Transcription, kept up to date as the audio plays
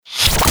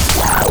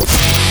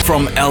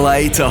From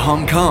LA to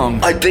Hong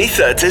Kong,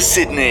 Ibiza to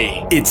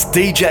Sydney, it's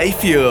DJ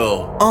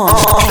Fuel on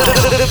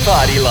The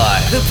Party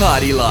Life. The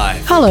Party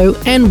Life. Hello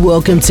and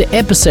welcome to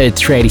episode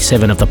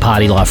 387 of The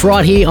Party Life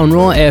right here on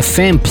Raw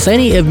FM.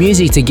 Plenty of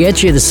music to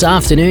get you this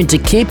afternoon to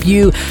keep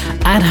you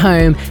at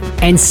home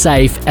and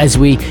safe as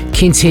we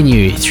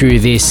continue through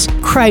this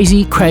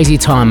crazy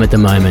time at the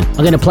moment. I'm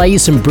going to play you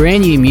some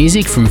brand new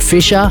music from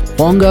Fisher,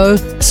 Bongo,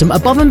 some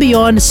Above and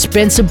Beyond,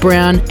 Spencer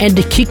Brown, and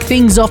to kick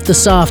things off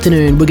this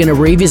afternoon, we're going to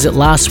revisit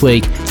last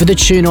week for the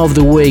Tune of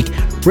the Week,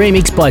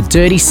 remixed by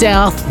Dirty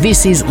South.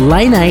 This is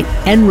Lane 8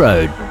 and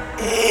Road.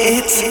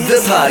 It's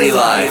The Party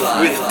Life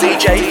with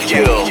DJ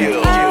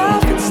Fuel.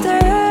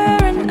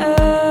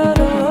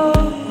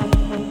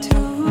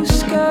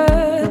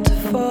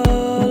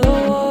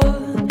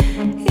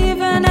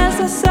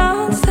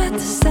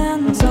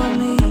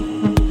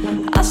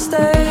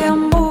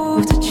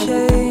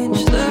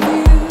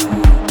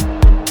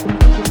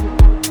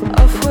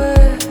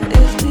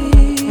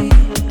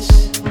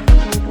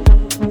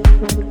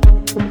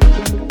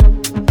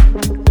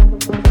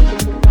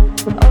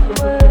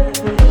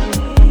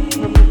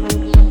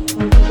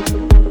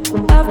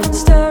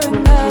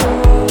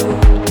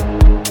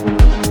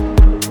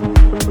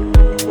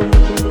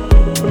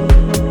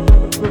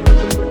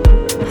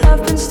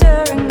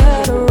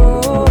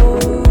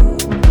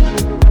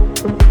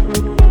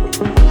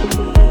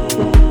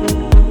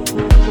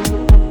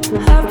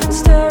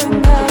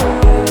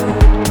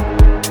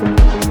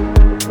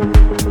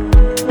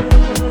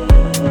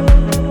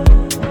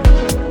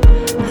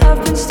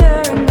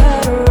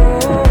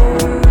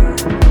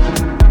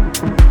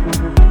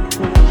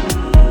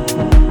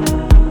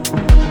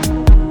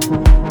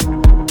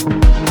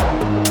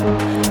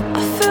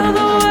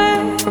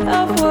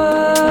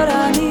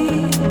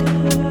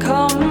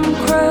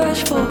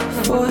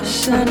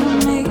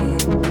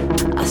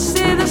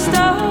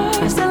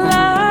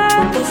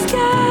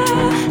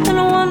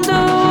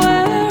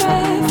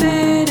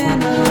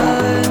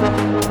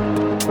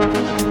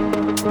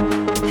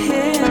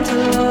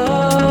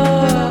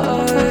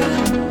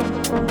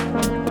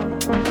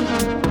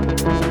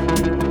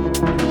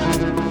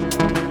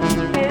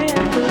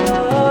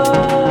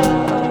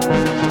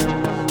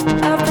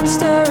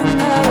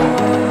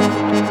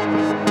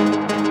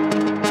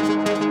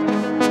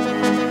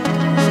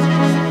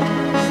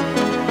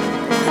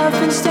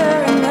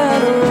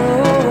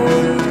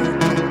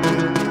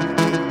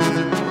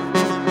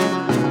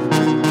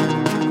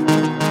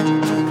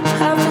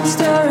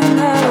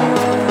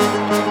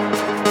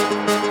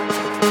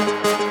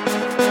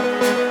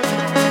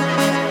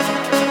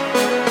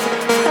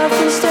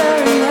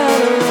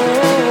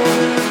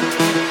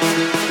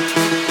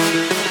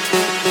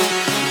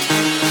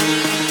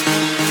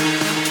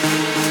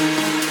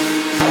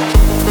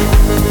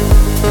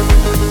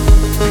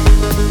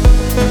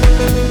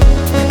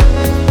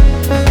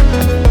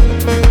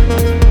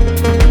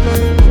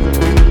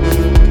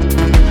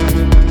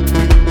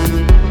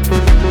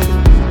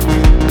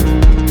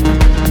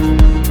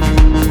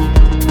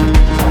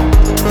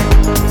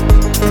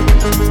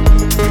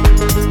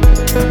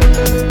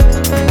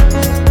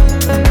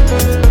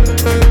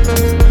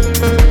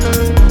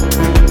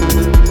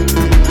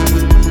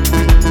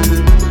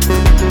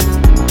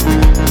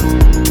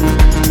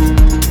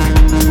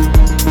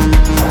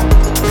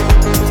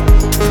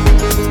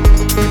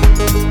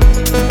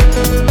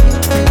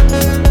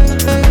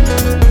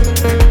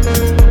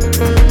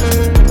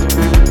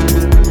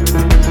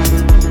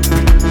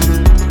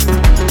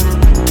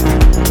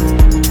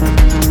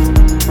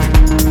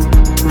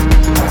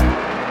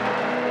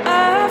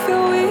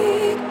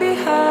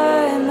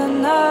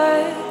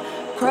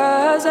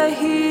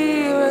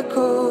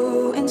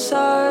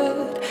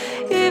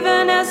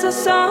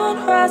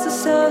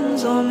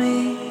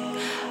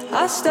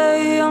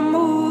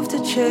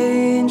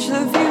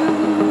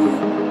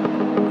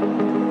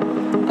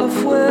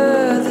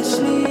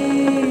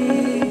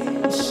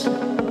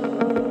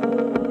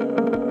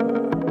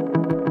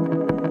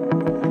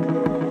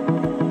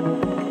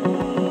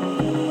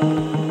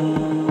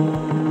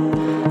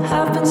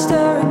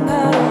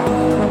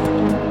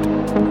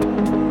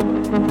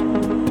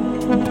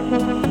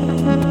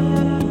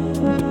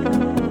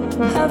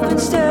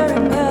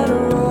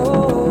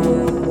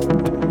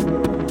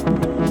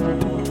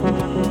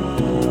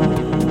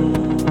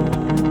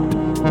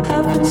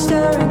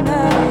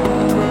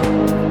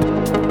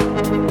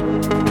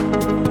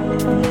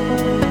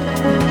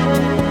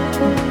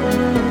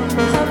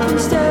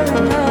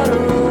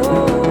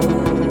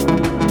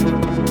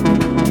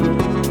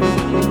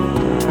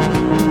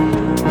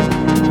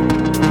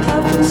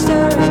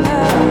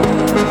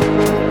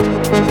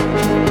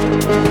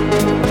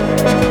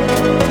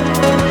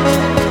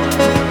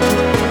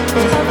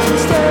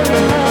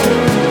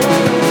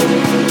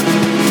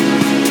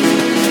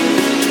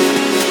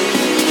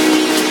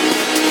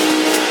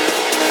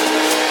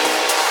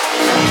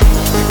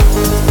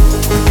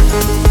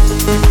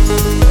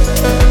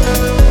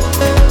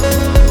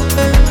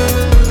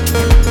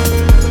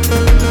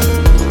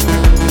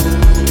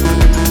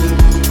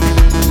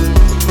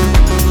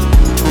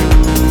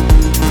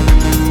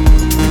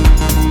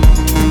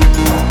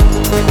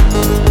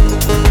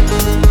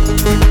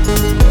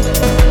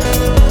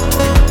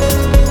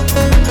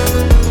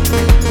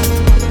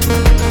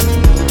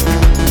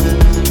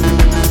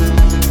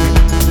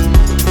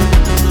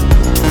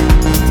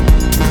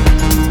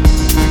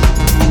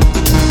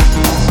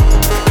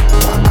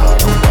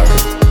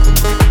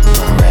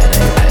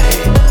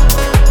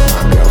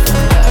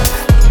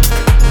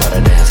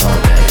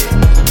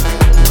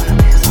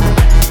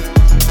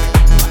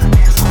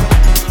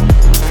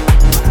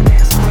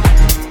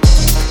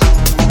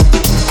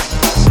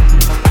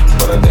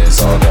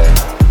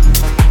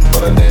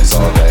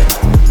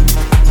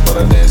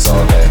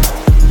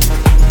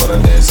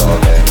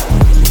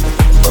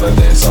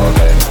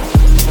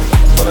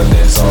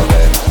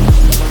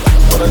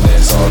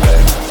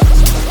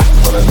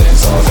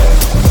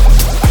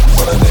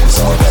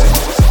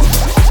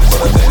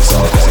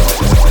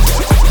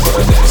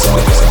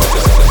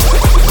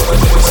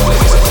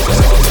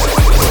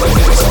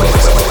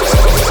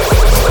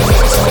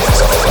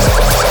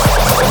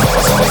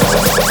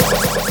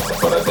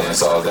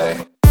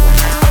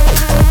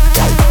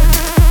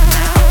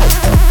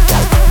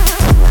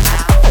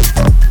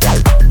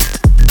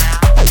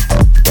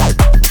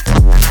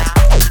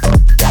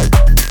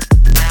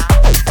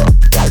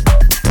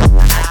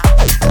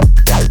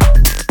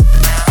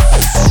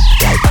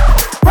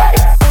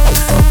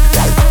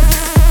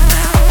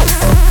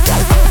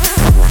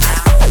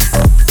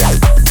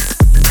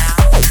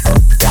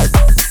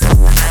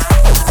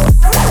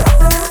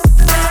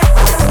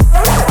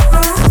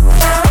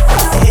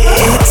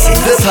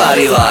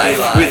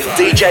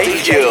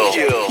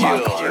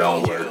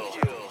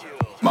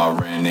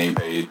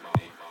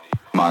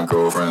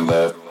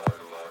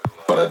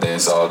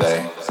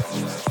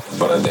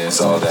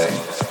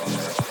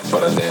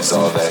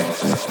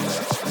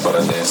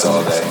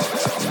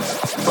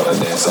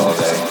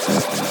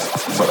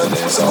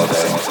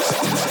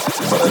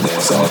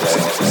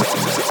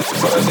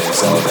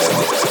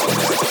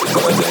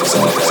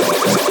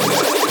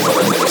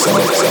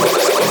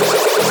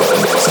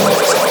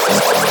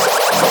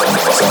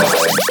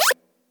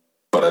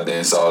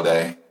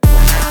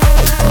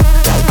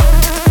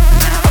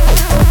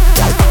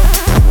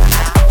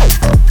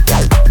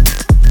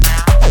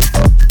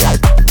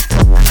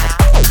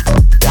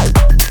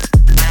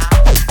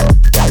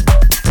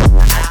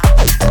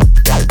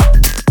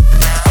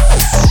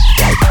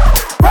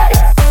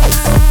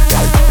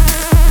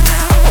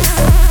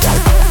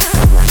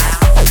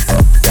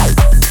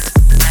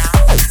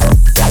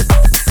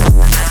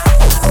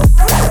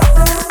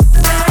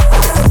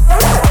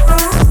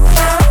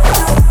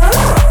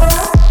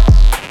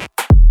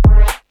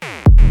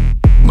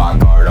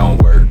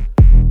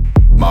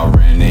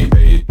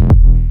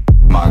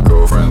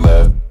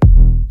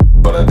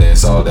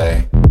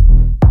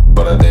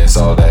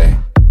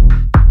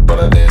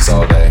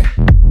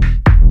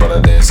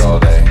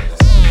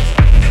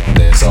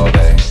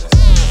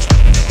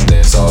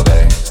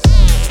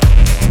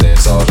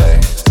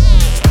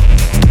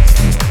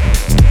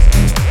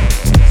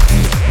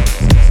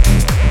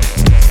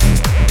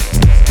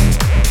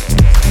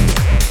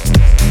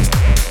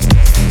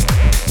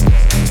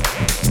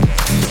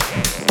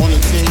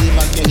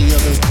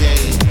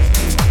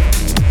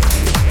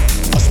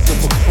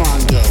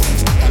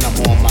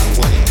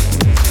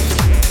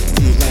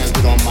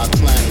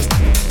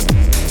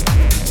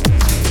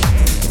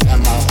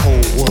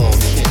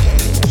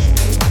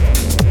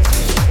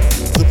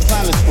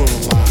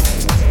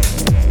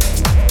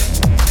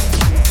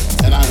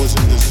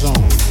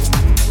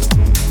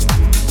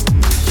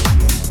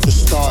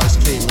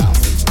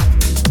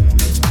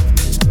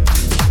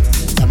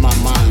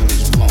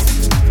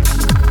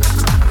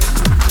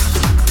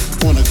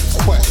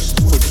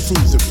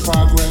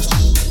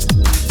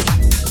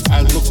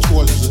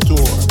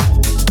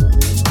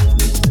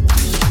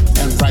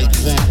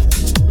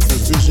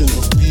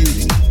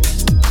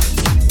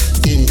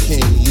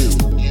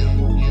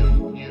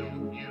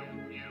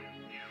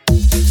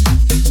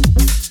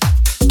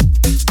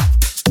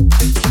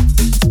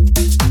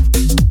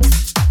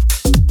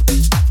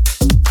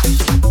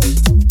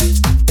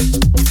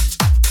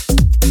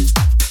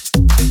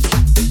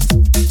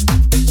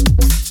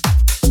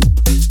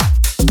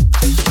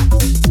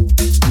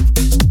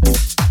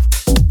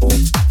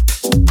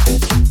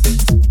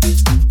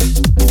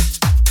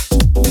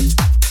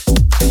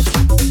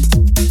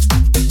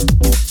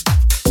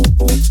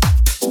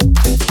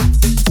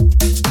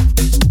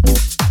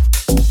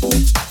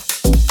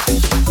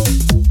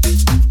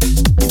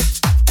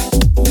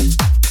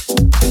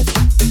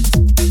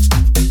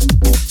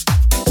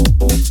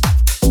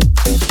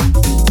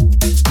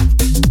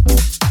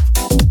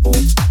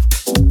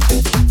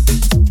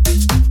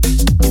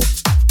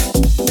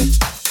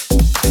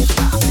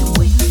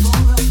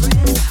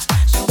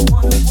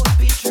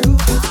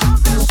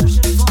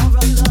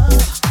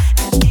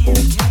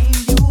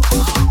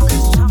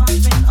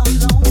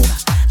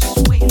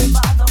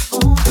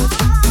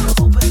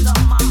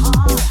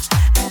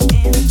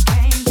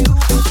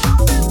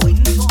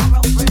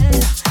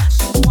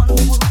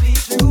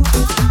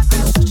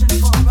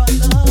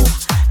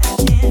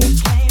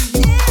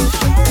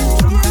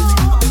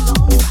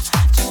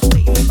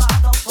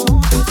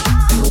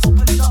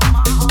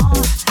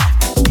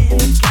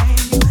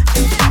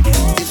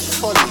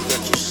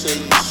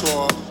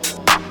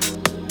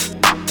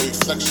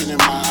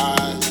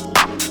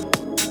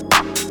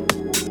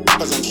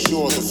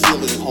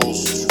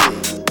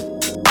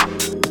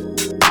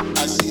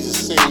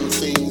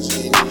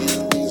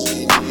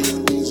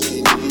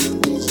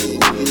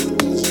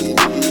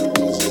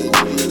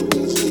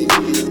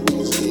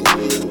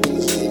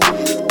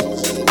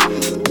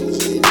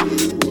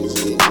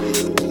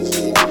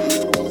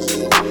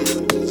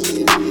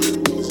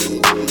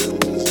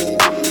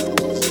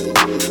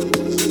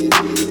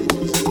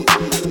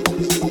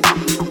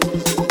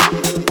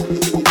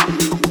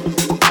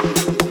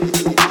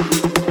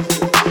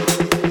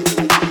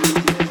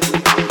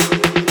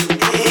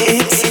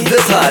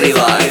 Party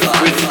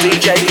Life with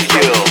DJ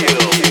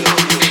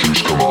Fuel.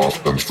 Shoes come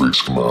off and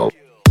freaks come out.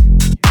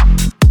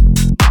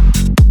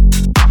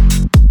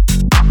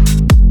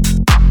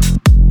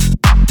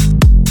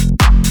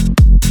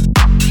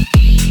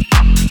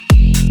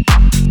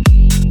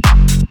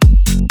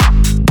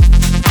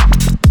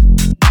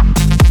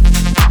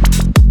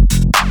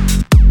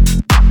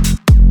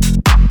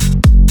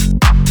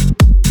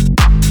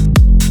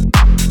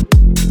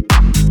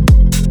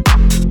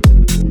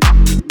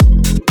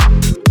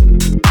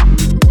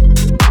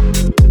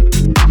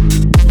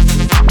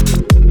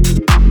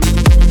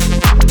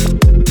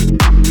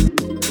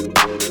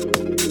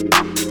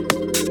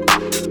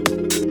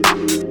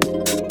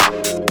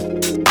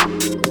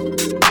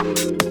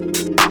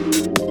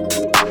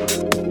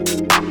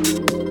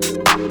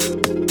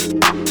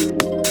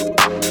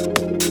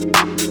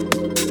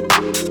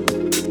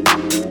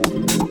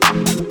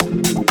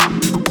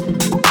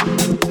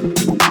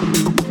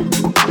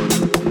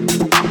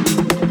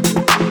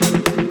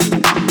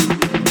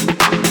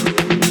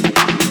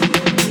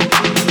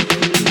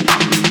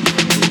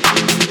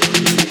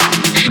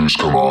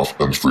 Come off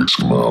and freaks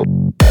come out.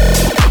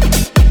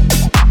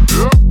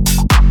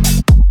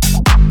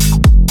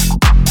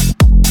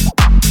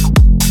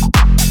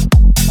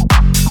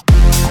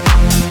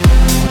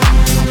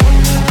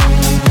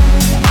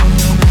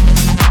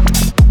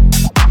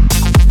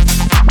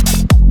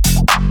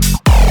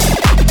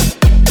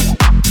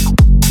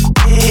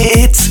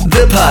 It's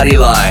the Party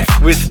Life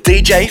with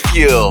DJ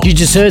Fuel. You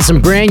just heard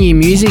some brand new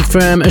music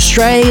from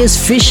Australia's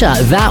Fisher.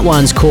 That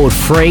one's called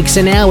Freaks.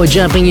 And now we're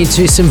jumping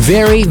into some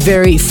very,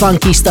 very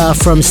funky stuff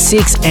from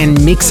Six and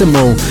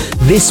Mixamal.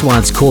 This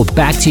one's called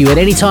Back to You. At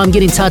any time,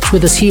 get in touch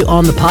with us here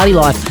on The Party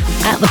Life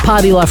at The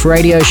Party Life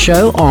Radio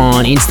Show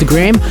on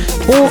Instagram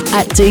or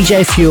at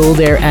DJ Fuel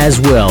there as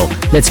well.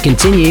 Let's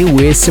continue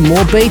with some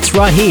more beats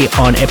right here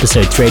on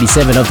episode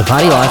 387 of The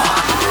Party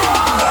Life.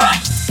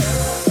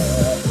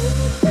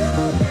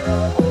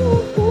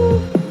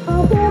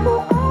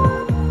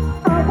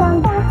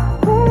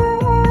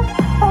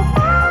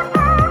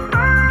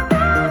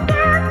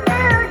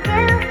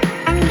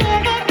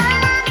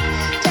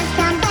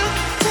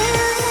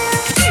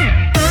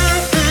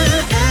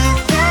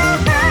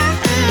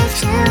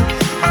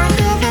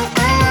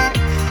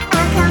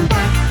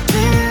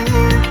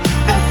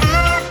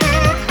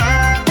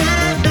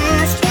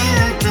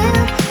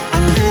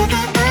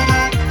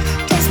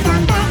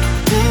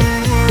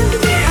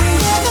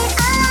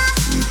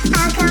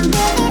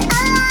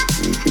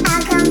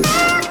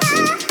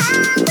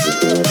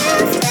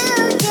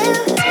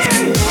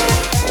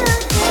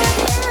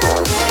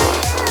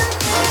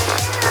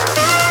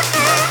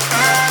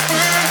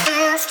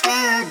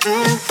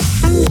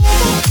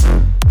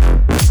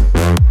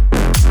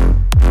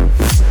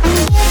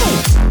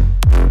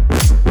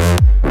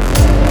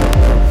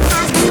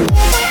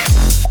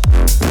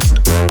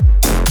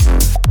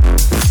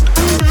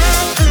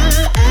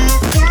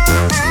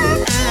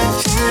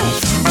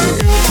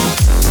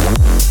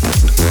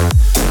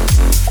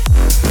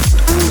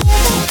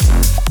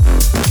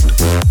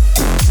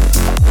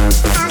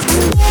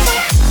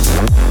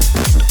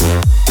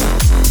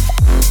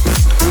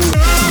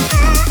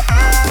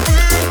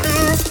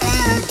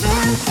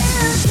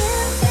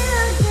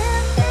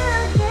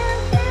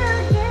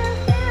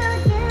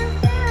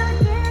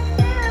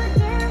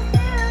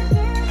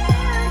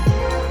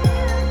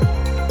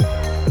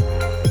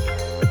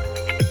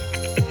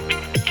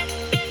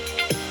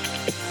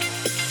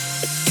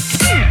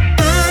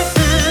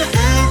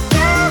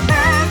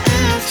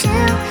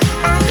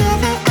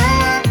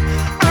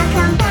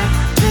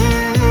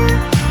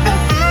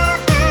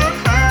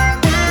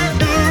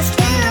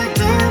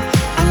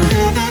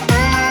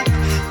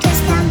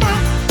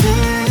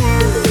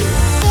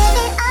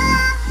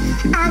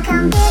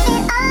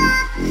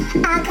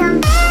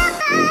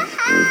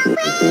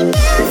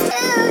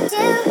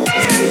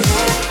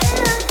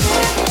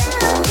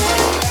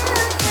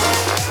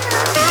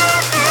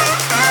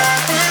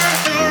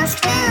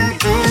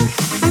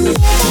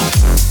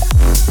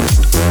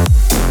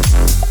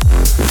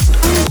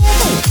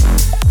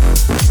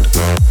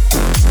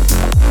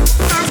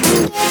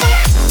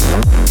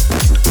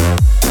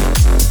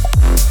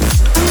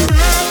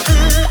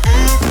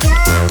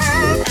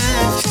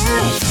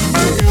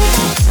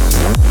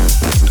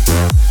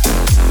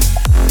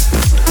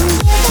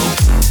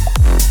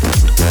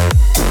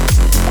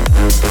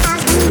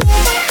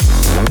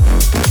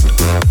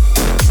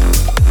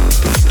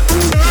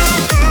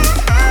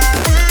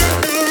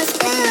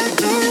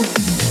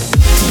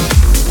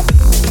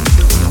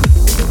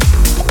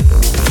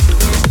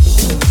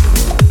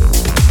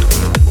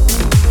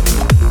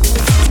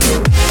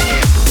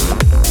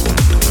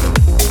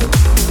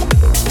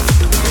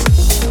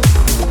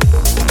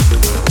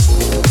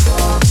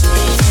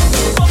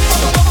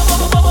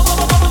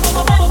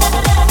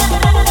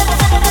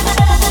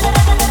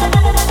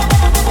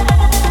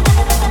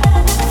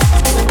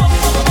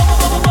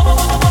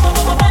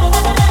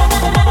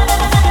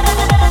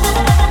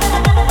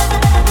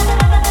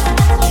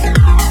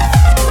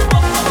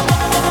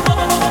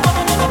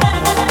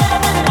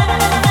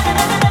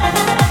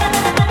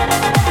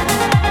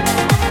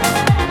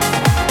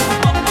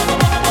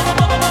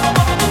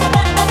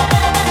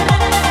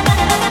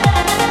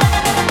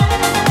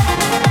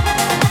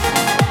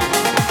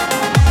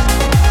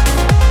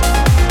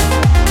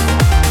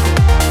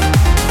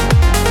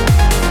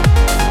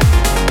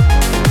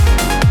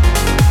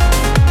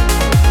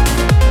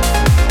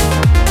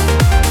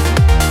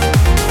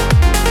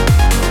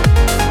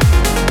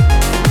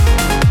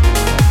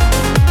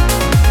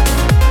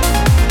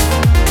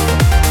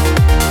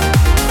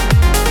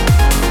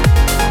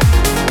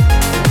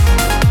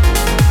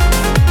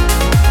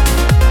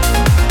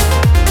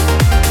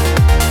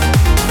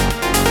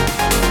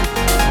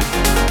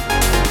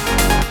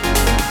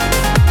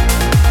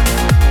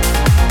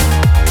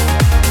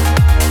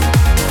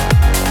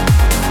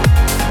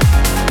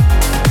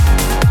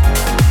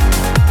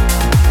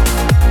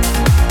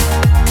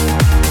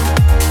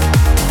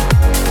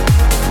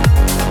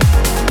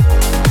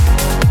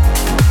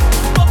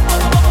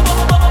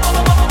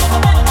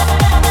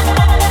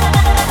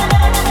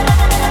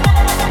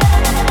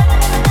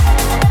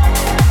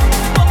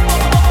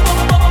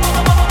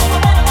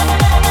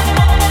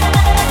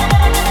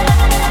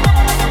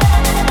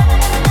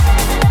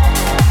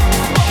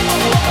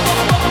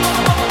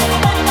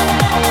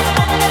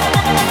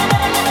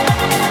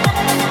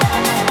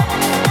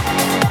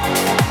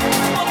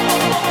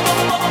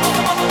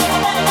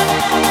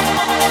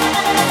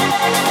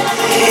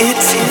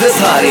 It's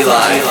The Party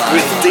Life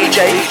with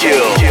DJ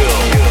Fuel.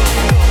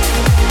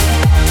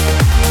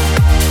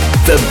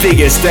 The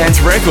biggest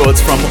dance records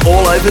from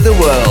all over the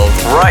world.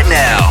 Right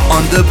now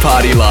on The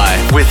Party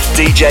Life with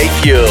DJ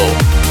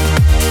Fuel.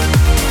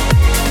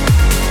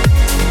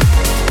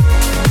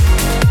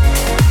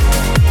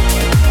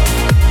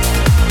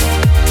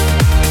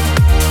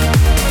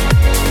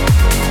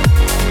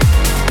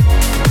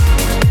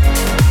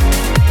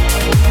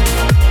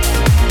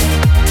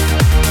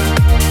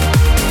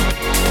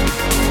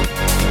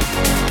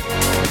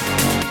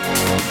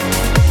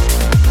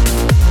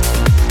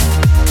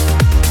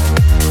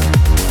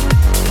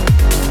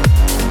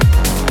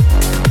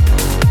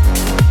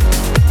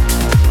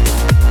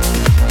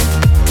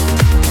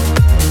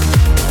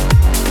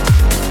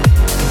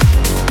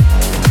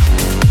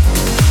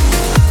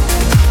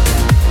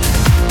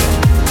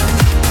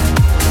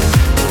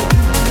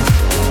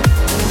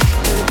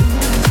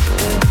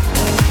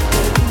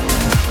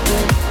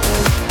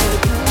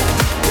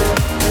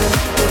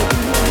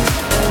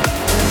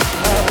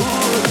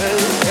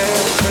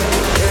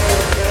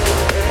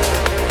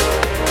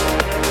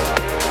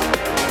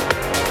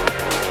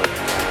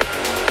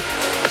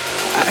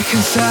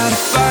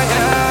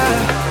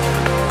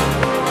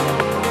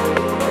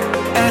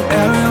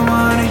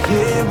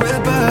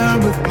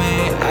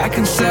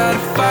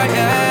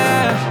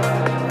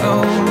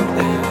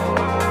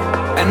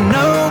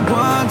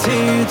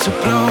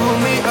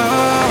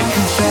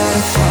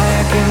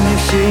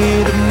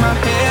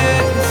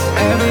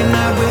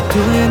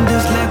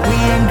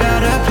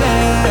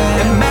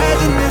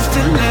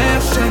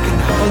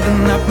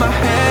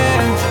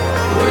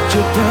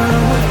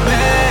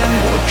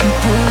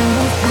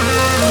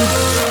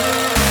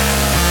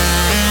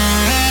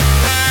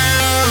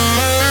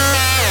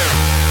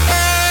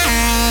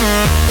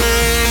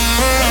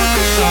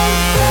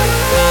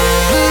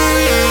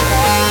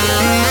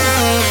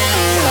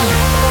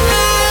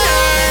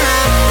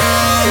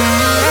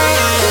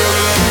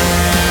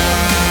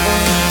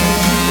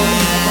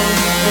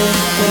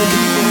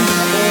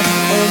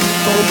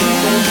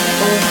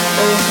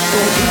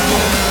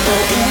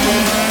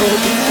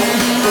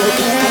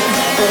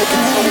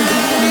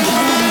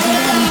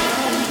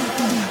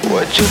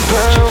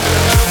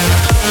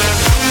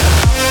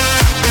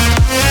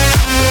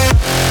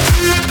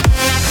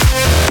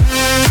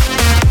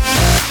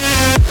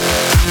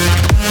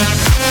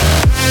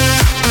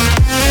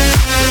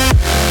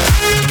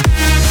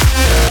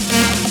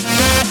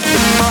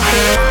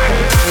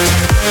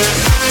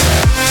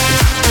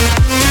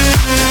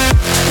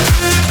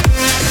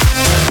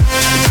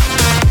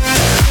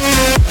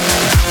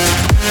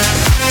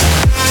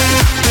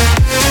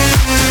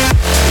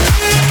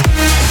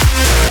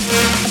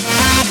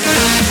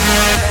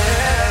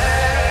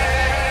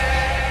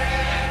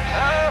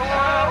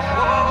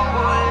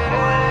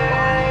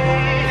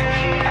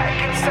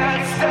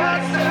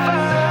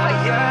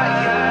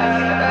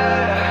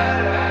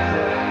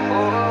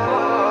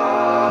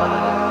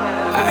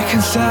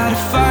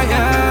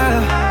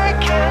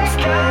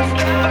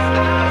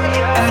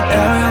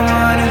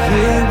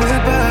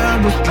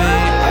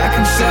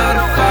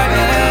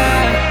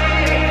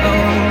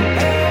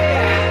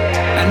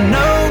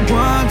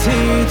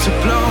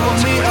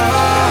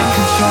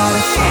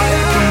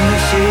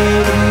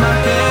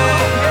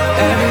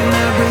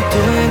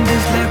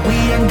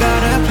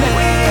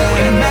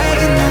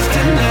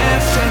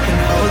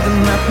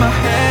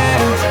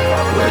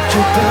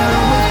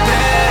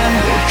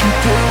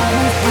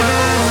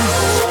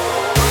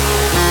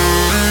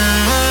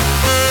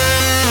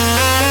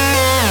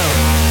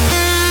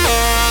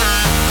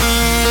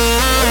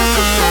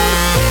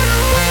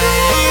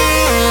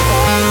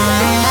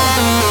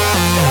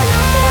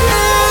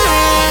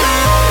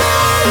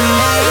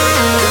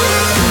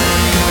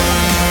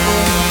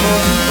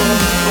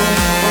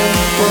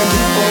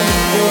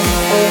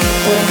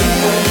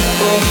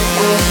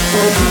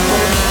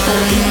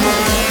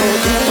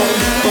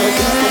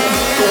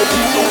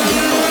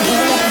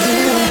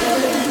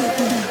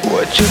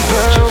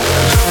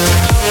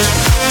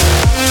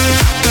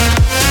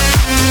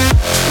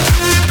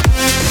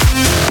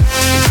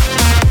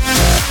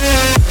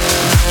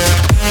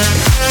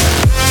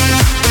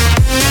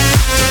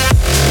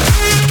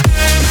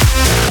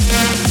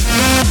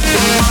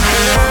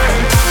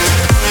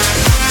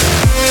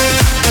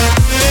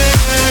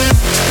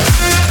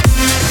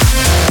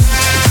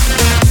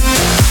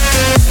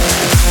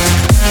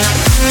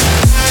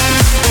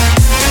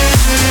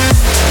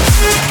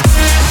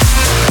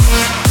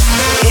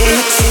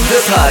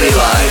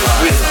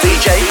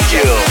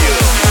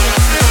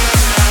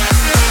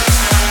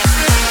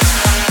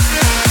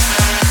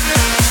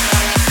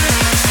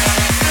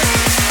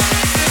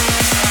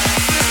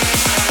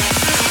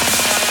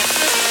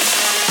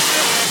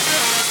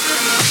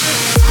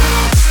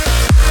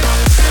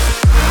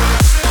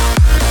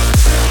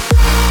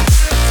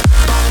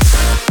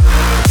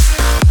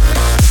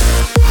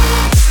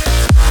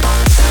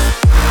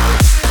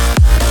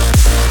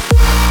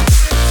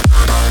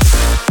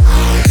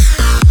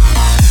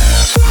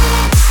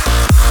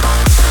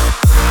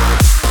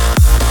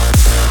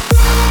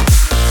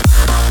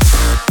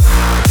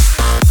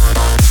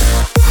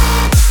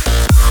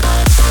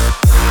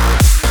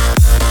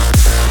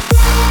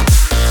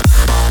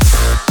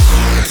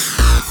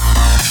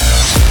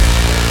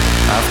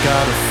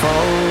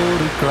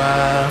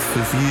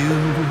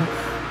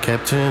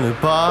 kept in a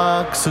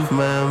box of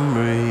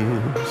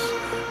memories.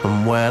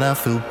 And when I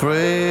feel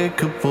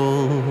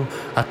breakable,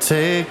 I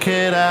take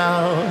it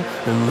out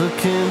and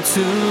look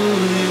into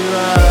your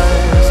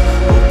eyes,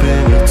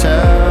 hoping you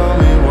tell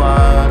me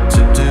what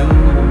to do,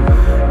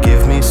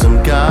 give me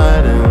some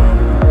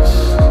guidance.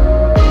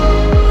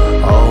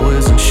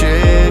 Always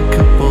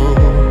unshakable,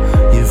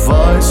 your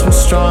voice was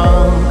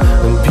strong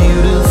and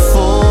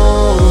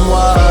beautiful and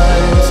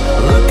wise.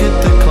 Look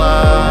at the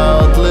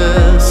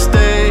cloudless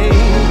day,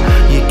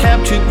 you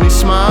captured me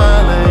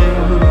smiling.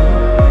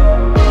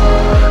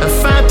 A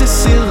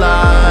fantasy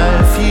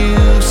life, you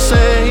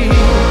say,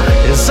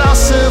 is our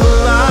silver lining.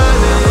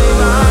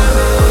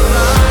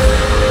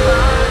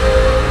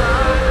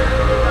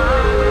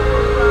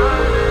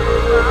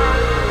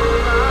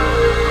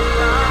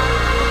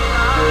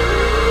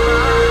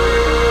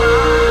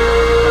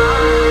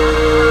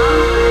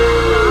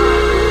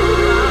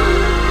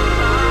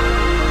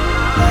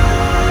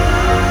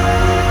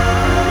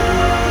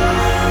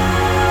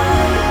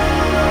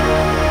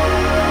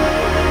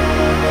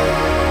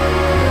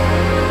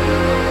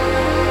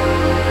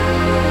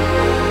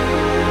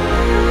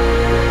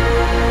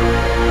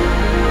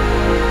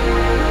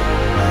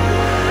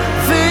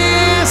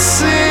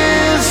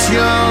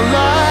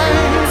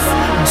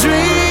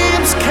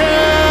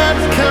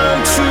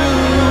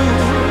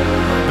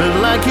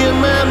 Like your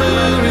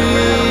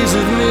memories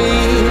of me,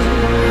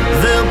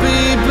 they'll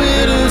be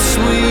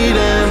bittersweet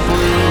and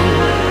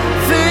blue.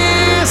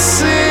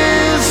 This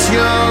is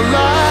your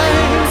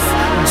life,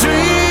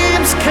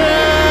 dreams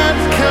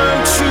can't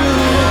come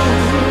true.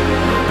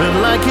 But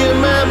like your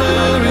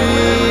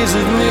memories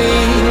of me,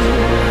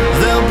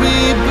 they'll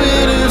be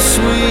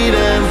bittersweet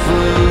and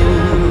blue.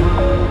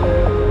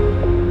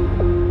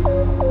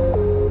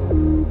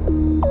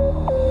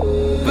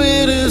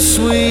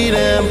 Bittersweet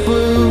and blue.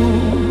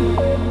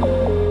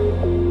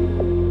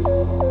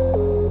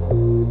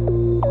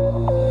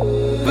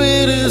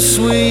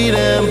 Sweet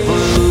and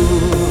blue.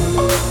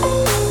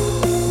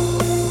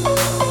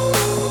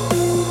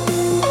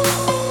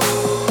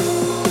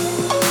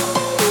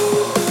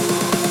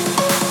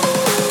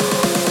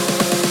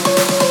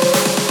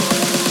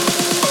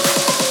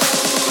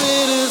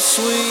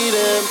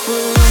 and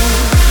blue.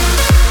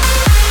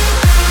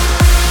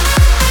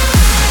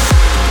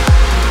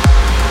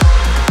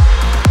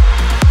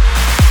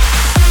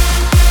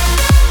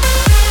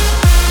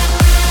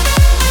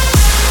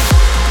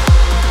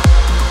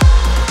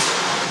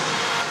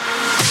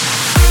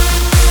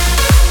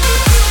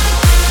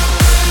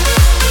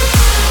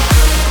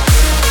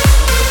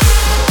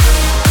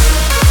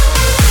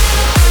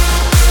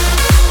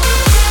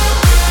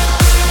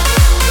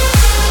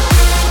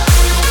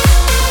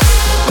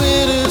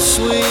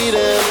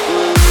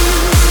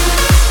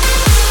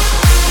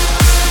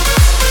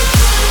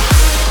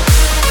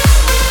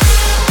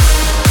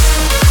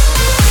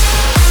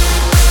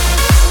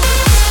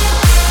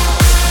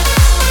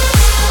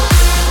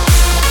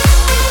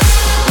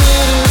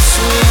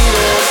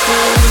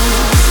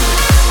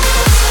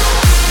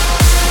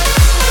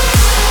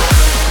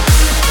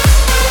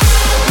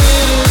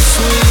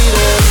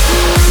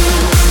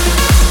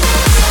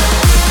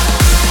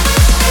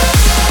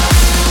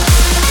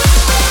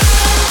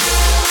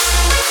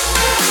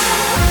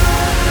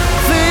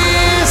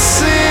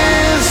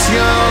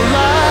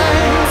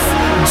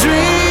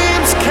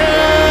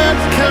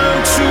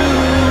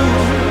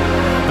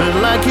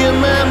 Like your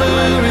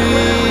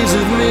memories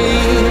of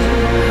me,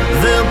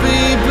 they'll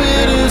be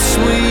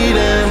bittersweet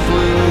and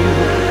blue.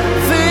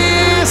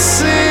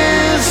 This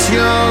is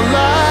your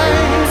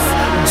life,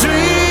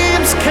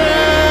 dreams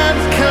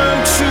can't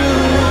come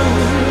true.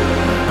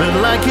 But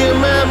like your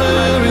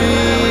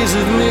memories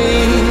of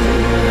me,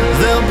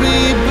 they'll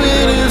be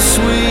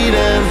bittersweet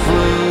and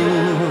blue.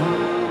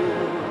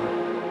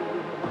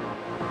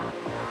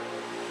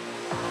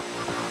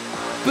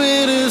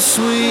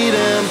 Bittersweet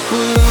and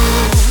blue.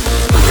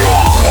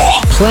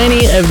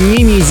 Plenty of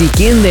new music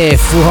in there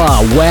for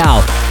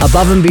wow.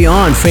 Above and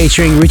Beyond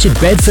featuring Richard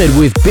Bedford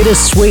with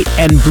Bittersweet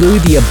and Blue.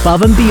 The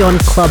Above and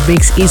Beyond Club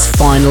Mix is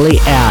finally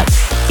out.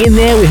 In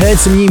there, we heard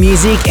some new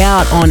music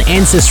out on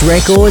Ansys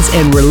Records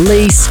and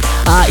Release.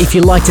 If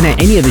you'd like to know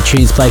any of the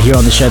tunes played here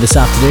on the show this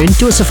afternoon,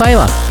 do us a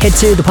favour. Head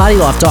to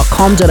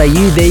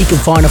thepartylife.com.au. There you can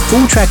find a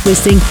full track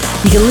listing.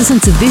 You can listen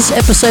to this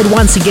episode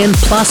once again,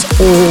 plus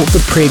all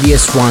the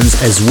previous ones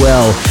as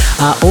well.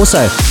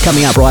 Also,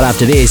 coming up right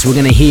after this, we're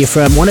going to hear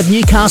from one of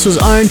Newcastle's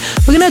own.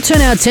 We're going to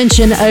turn our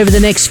attention over the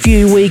next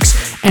few weeks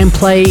and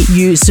play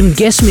you some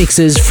guest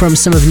mixes from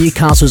some of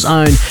Newcastle's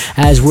own,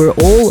 as we're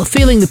all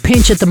feeling the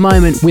pinch at the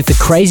moment with the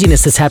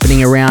craziness that's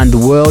happening around the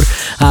world.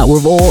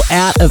 We're all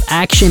out of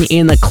action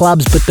in the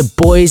clubs, but the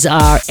boys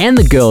are, and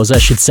the girls I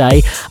should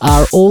say,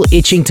 are all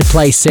itching to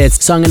play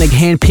sets. So I'm going to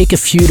handpick a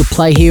few to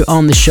play here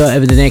on the show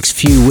over the next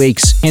few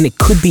weeks, and it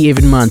could be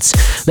even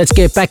months. Let's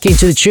get back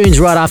into the tunes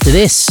right after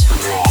this.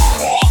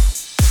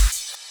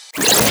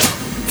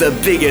 the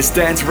biggest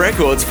dance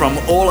records from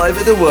all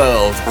over the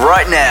world.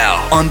 Right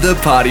now on The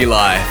Party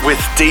Life with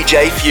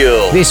DJ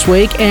Fuel. This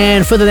week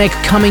and for the next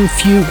coming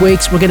few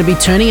weeks, we're going to be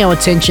turning our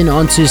attention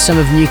onto some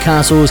of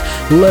Newcastle's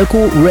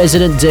local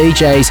resident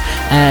DJs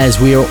as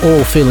we are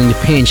all feeling the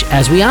pinch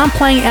as we aren't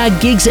playing our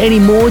gigs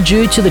anymore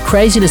due to the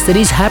craziness that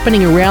is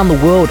happening around the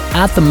world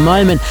at the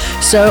moment.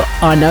 So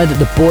I know that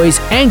the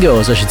boys and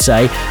girls, I should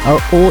say, are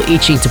all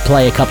itching to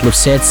play a couple of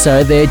sets,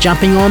 so they're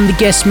jumping on the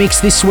guest mix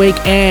this week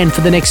and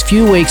for the next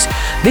few weeks.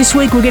 This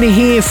week we're going to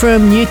hear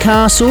from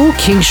Newcastle,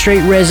 King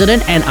Street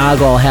resident and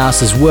Argyle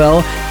House as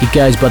well. He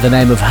goes by the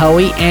name of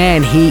Hoie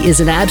and he is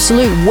an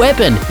absolute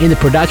weapon in the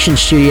production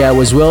studio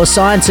as well.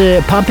 Signed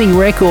to Pumping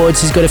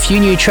Records, he's got a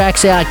few new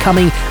tracks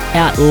coming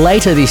out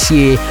later this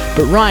year,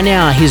 but right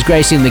now he's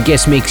gracing the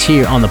guest mix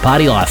here on The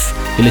Party Life.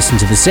 You listen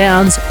to the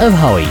sounds of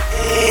Hoie.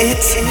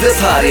 It's The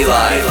Party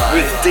Life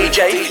with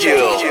DJ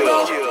Fuel.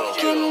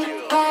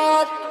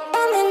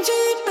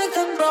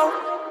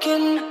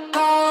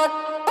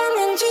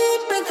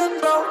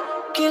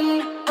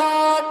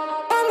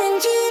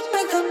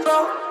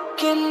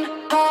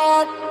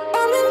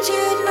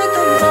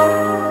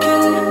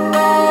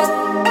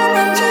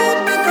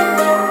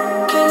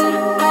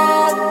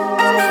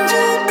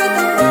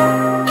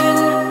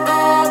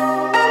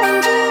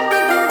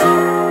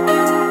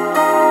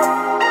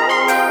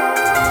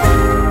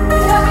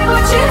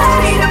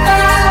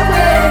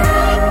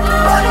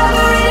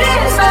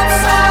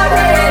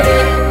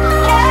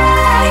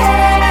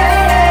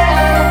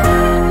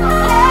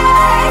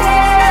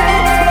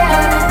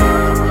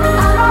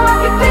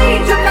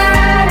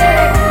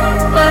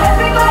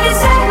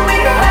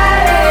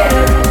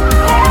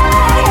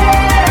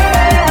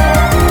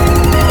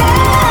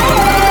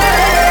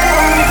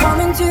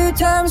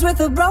 With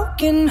a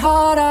broken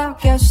heart, I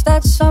guess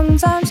that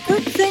sometimes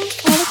good things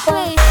fall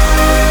apart.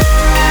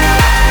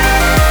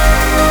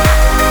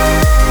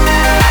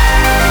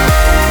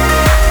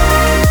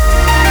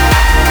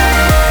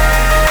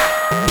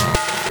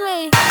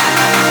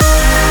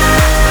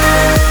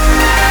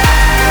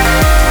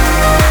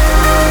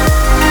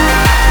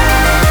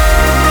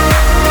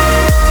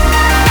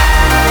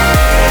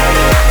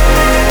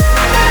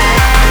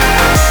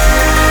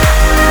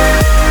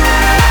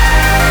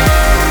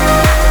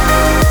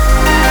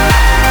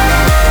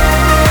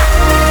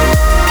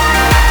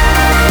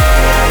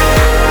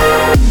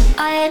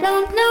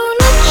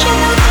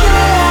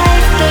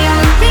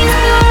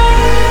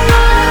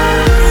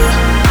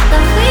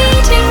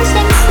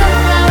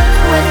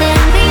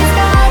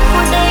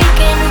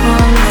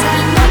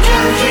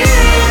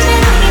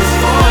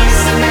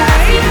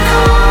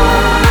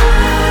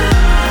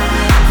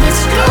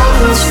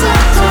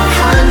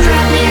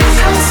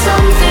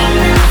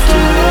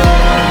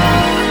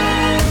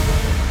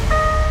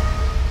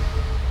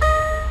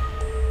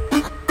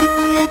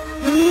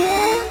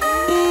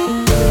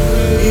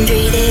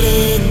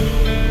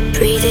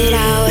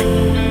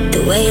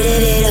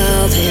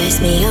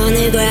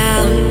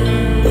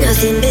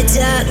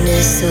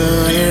 Darkness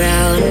all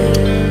around.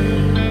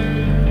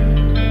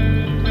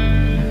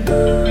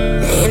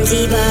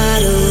 Empty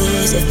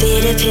bottles of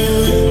bitter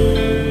pill.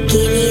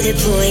 Give me the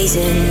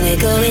poison, we're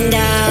going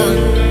down.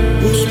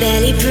 Me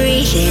barely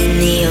breathing,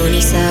 the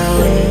only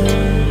sound.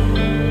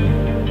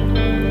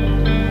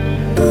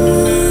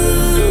 Ooh,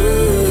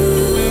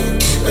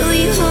 will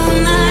you hold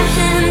my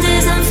hand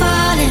as I'm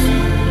falling?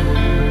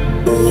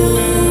 Ooh,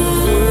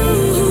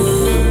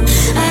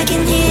 I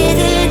can hear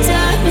the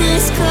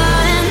darkness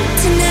calling.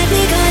 Tonight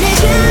we're gonna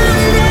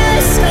drown the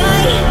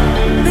sky.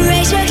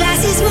 Raise your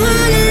glasses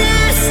one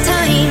last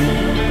time.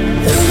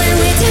 When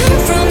we're down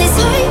from this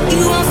height, you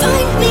won't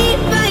find me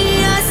by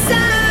your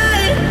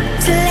side.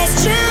 So let's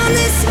drown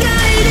the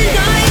sky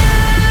tonight.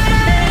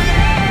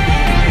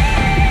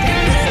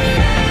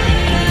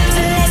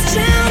 So let's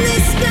drown the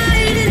sky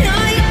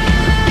tonight.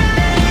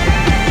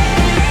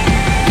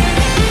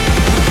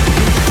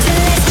 So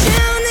let's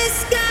drown the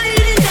sky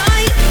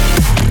tonight.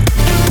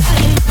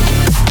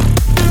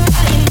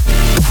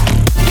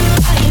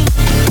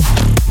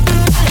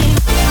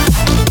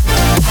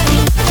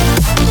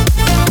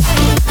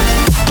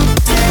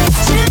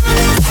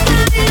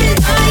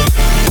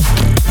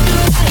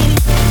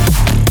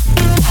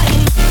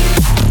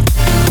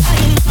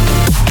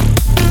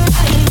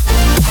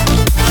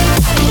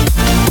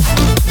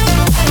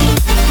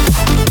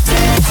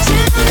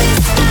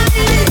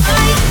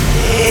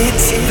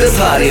 It's The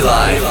Party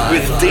Life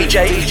with DJ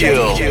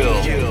Fuel.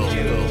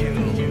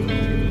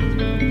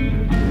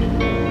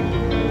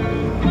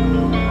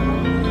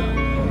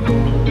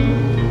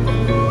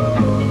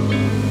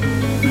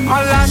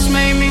 Our last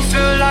made me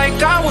feel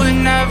like I would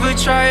never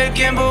try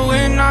again, but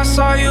when I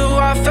saw you,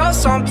 I felt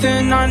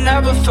something I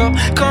never felt.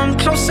 Come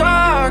closer,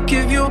 I'll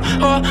give you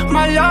all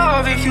my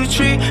love. If you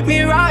treat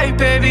me right,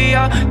 baby,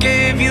 I'll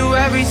give you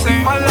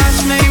everything. Our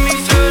last made me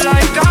feel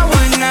like I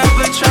would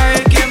never try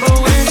again, but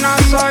when I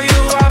saw you,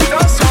 I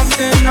felt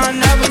something I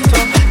never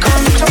felt.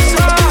 Come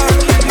closer, I'll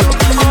give you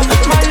all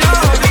my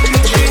love. If you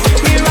treat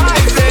me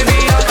right, baby,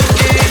 I'll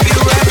give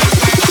you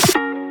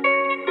everything.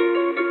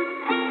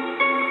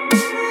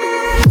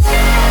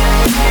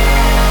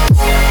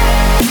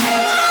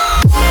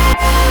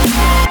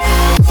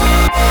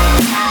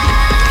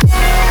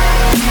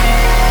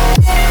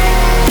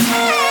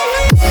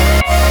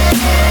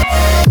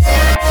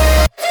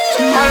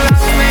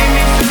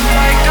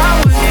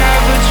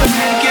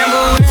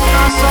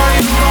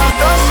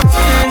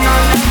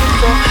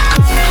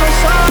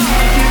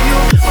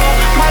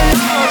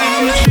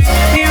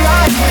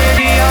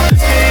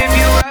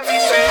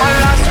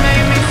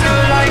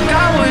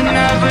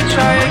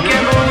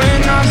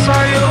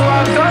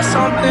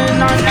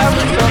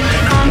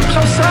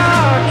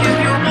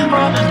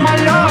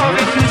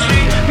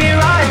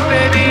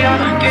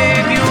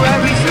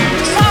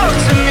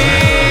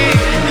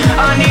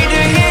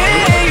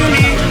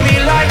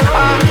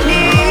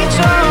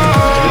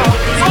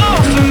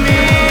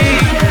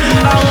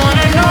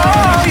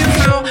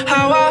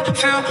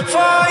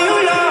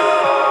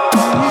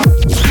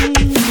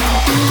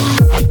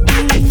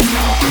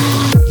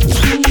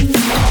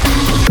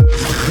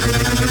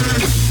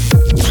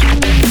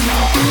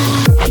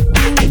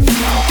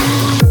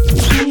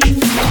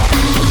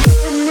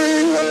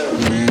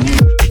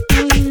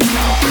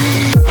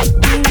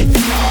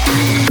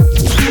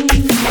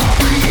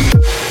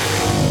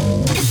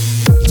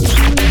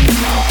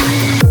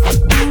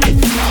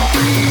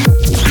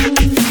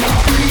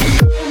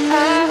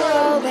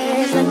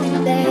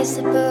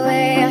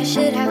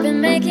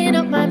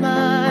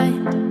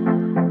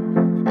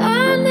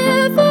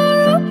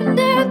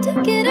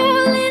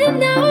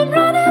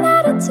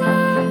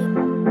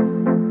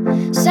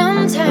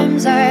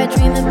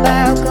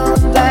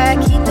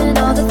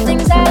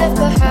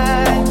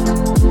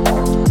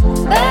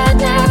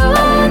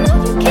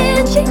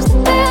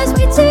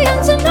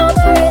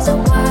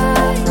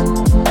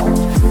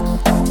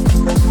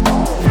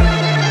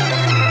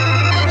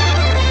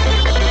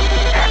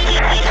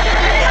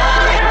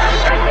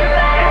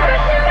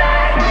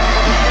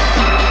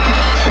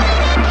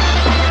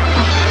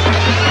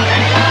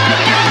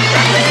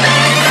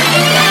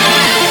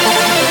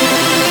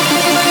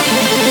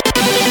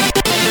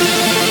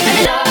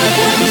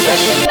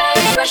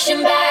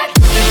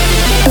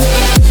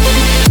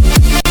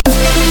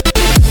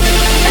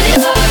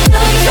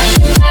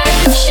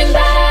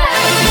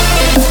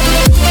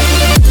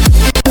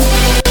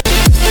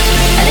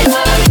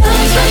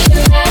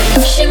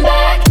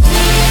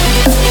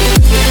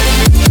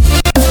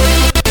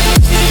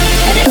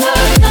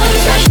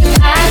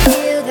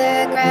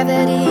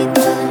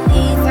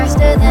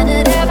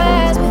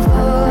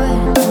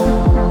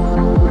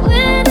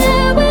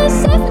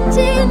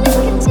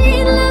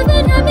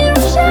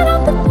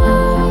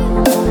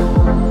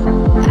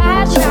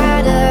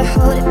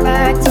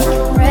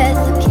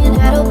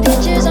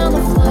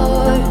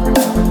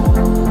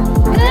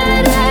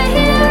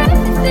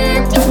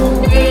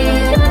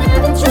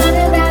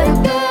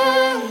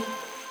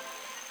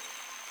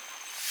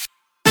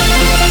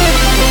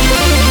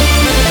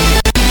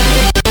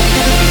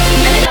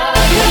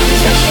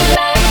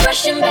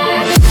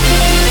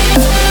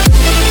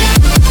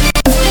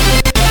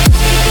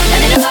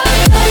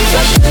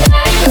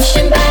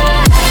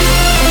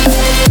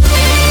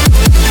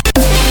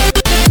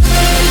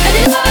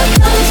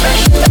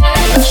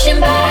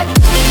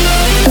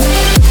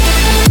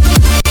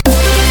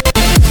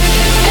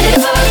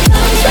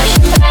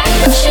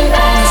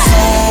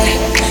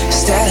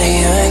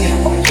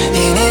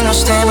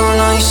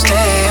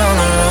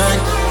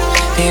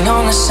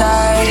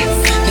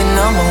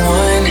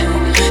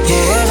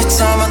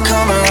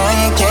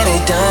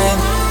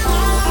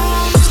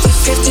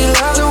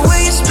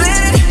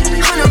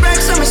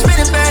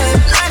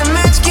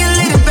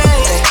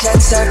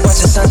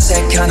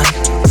 tryna,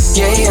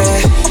 yeah,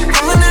 yeah.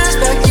 Pulling ass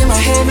back in my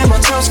head, make my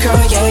toes curl,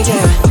 yeah,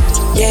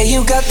 yeah. Yeah,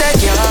 you got that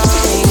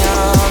yummy,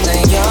 yum,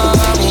 that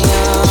yummy,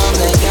 yum,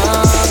 that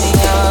yummy,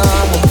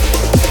 yummy.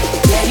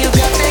 Yeah, you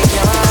got that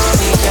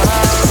yummy,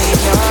 yummy,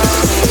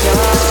 yummy,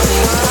 yummy.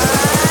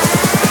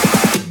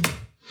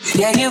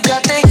 Yeah, you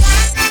got that.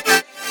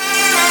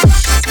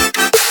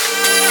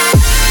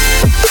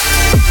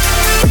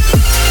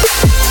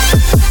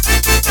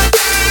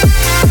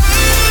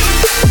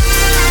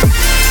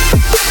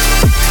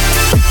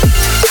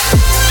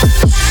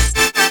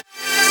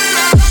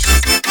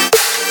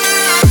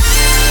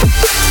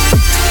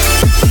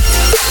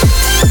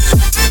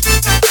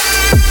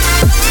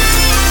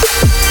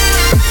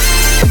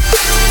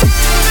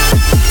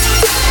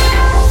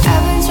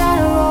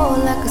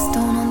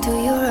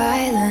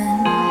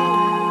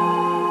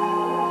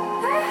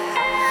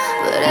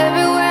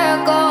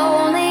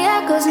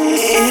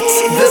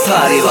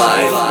 Party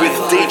Life with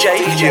DJ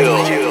Fuel.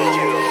 You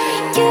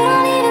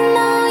don't even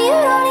know, you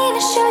don't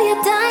even show your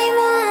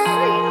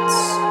diamonds.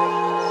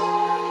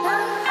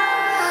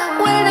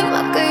 Where the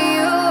fuck are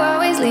you?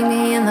 Always leave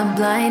me in the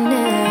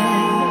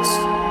blindness.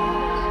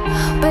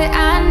 But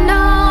I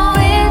know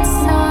it's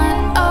not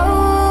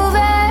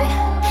over.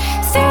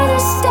 Through the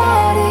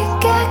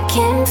static, I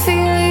can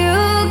feel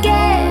you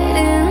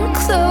getting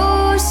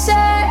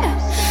closer.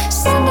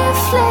 Send a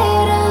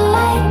flare to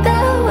light the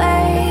way.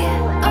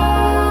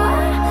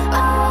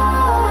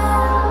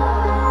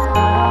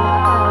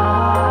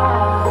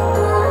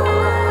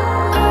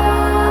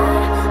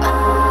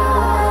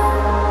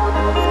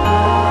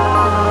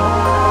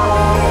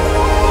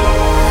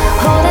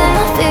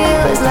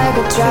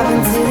 Drop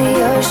into the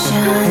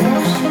ocean,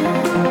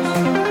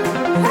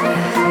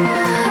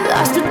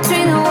 lost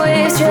between the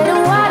waves,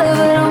 treading water,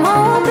 but I'm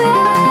open.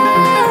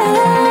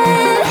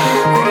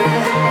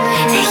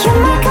 That you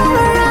might come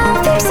around,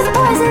 fix the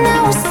poison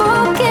that was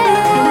spoken.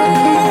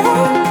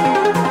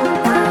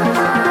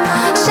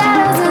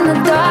 Shadows in the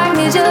dark,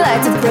 need your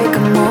light to break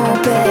them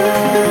open.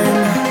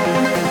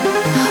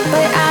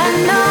 But I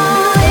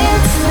know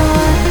it's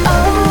not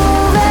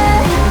over.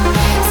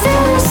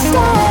 Through the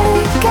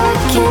static, I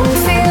can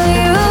feel.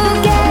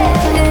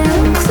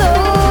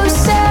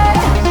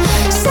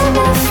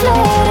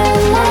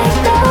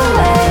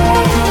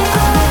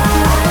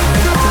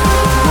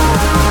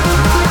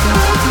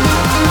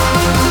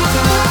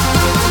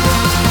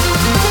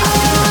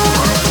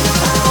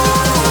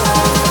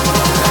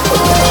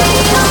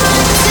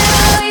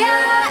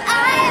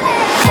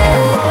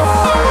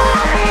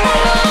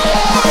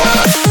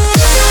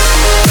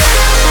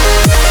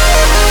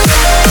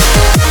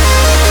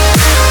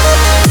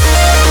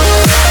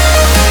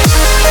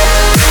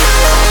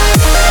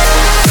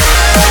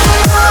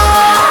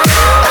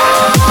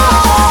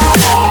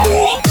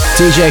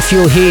 DJ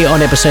Fuel here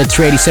on episode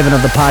 387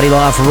 of The Party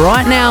Life.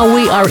 Right now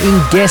we are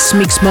in guest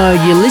mix mode.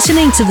 You're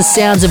listening to the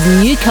sounds of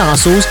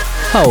Newcastle's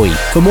Hoie.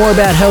 For more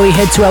about Hoie,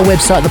 head to our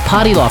website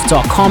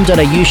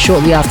thepartylife.com.au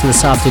shortly after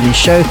this afternoon's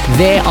show.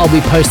 There I'll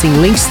be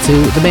posting links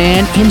to the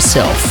man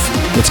himself.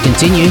 Let's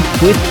continue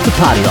with The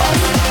Party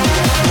Life.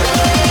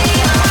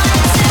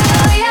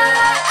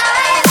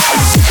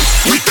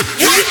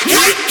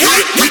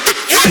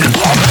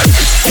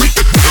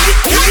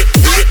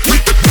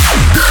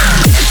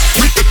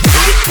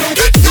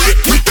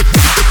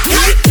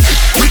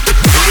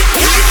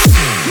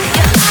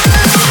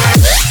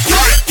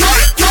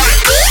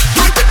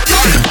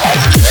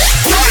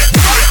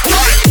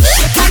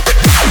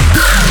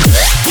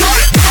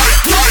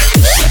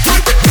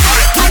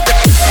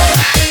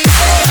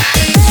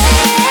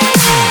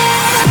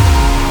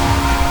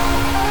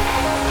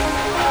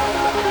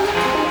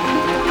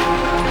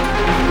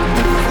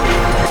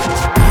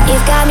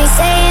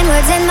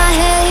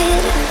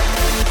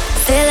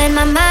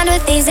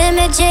 These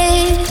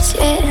images,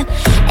 yeah.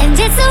 And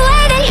it's the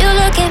way that you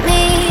look at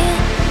me,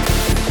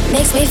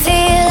 makes me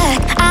feel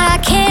like I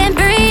can't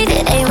breathe.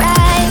 It ain't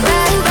right,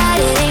 right,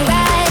 right. It ain't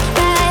right,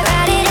 right,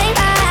 right. It ain't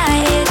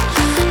right.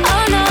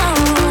 Oh no,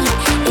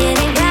 it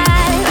ain't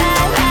right,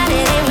 right, right.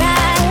 It ain't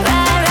right,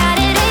 right, right.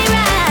 It ain't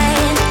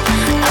right.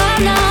 Oh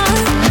no,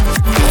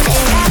 it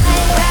ain't right,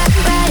 right,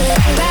 right. It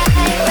ain't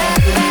right,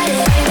 right, right.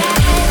 It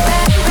ain't right,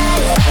 right, right.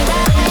 It ain't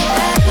right.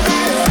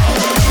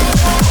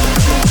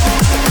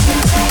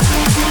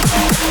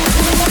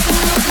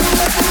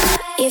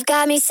 You've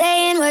got me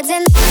saying words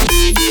in.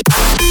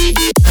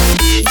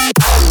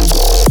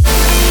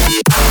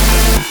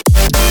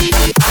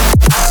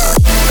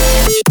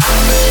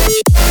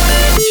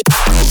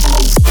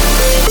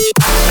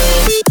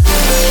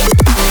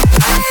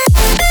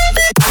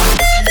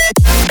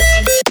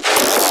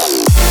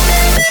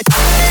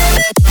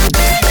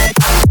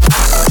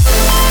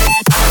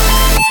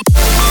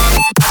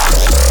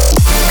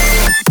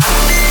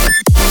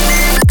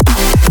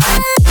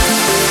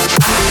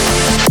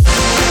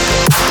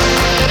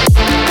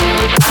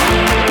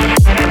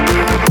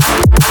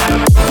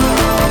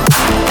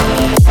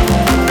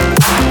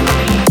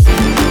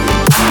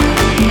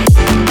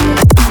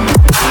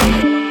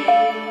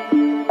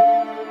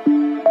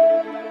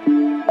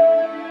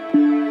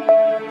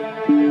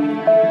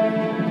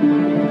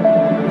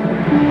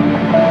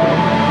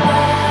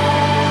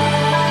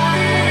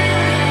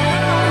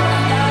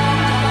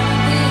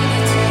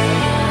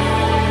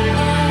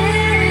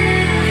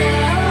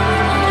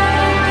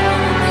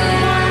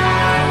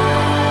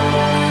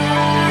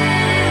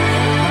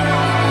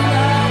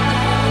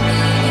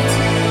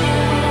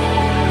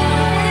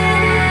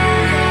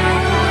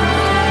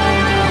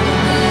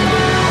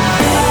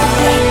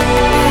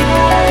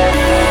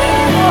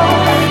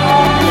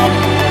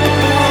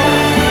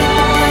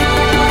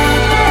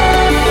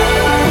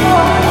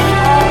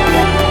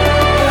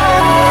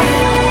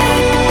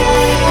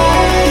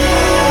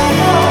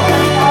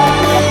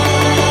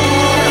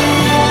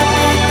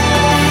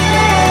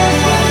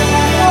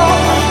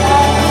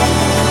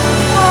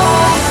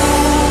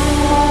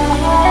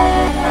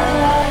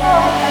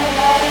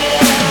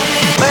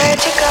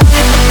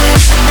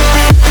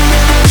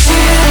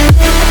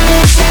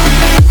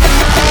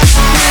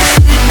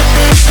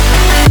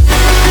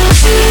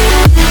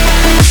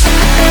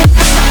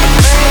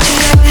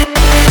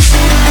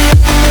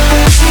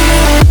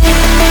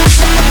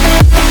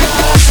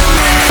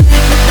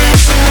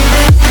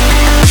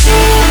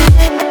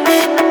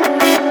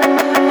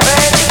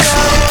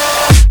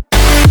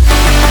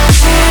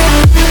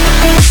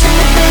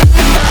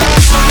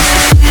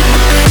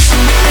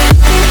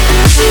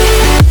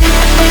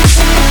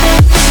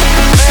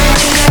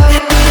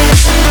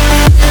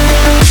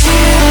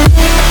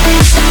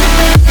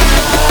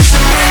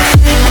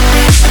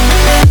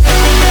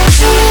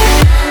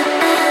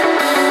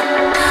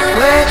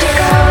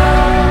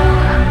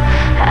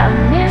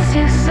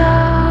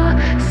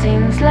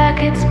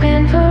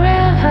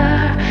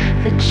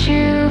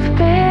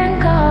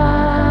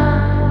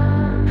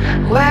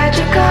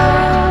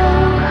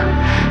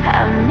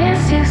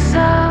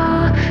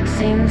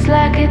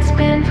 it's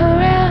been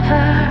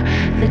forever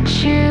that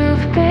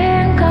you've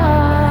been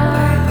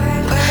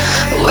gone.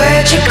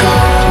 Where'd you go?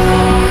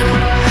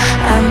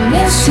 I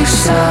miss you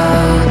so.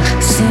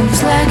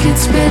 Seems like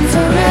it's been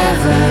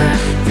forever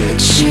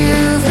that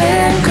you've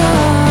been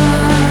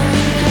gone.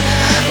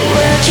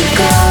 Where'd you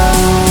go?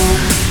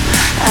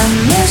 I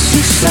miss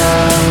you so.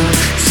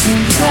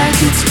 Seems like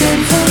it's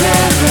been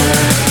forever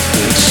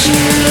that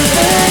you've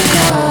been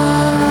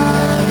gone.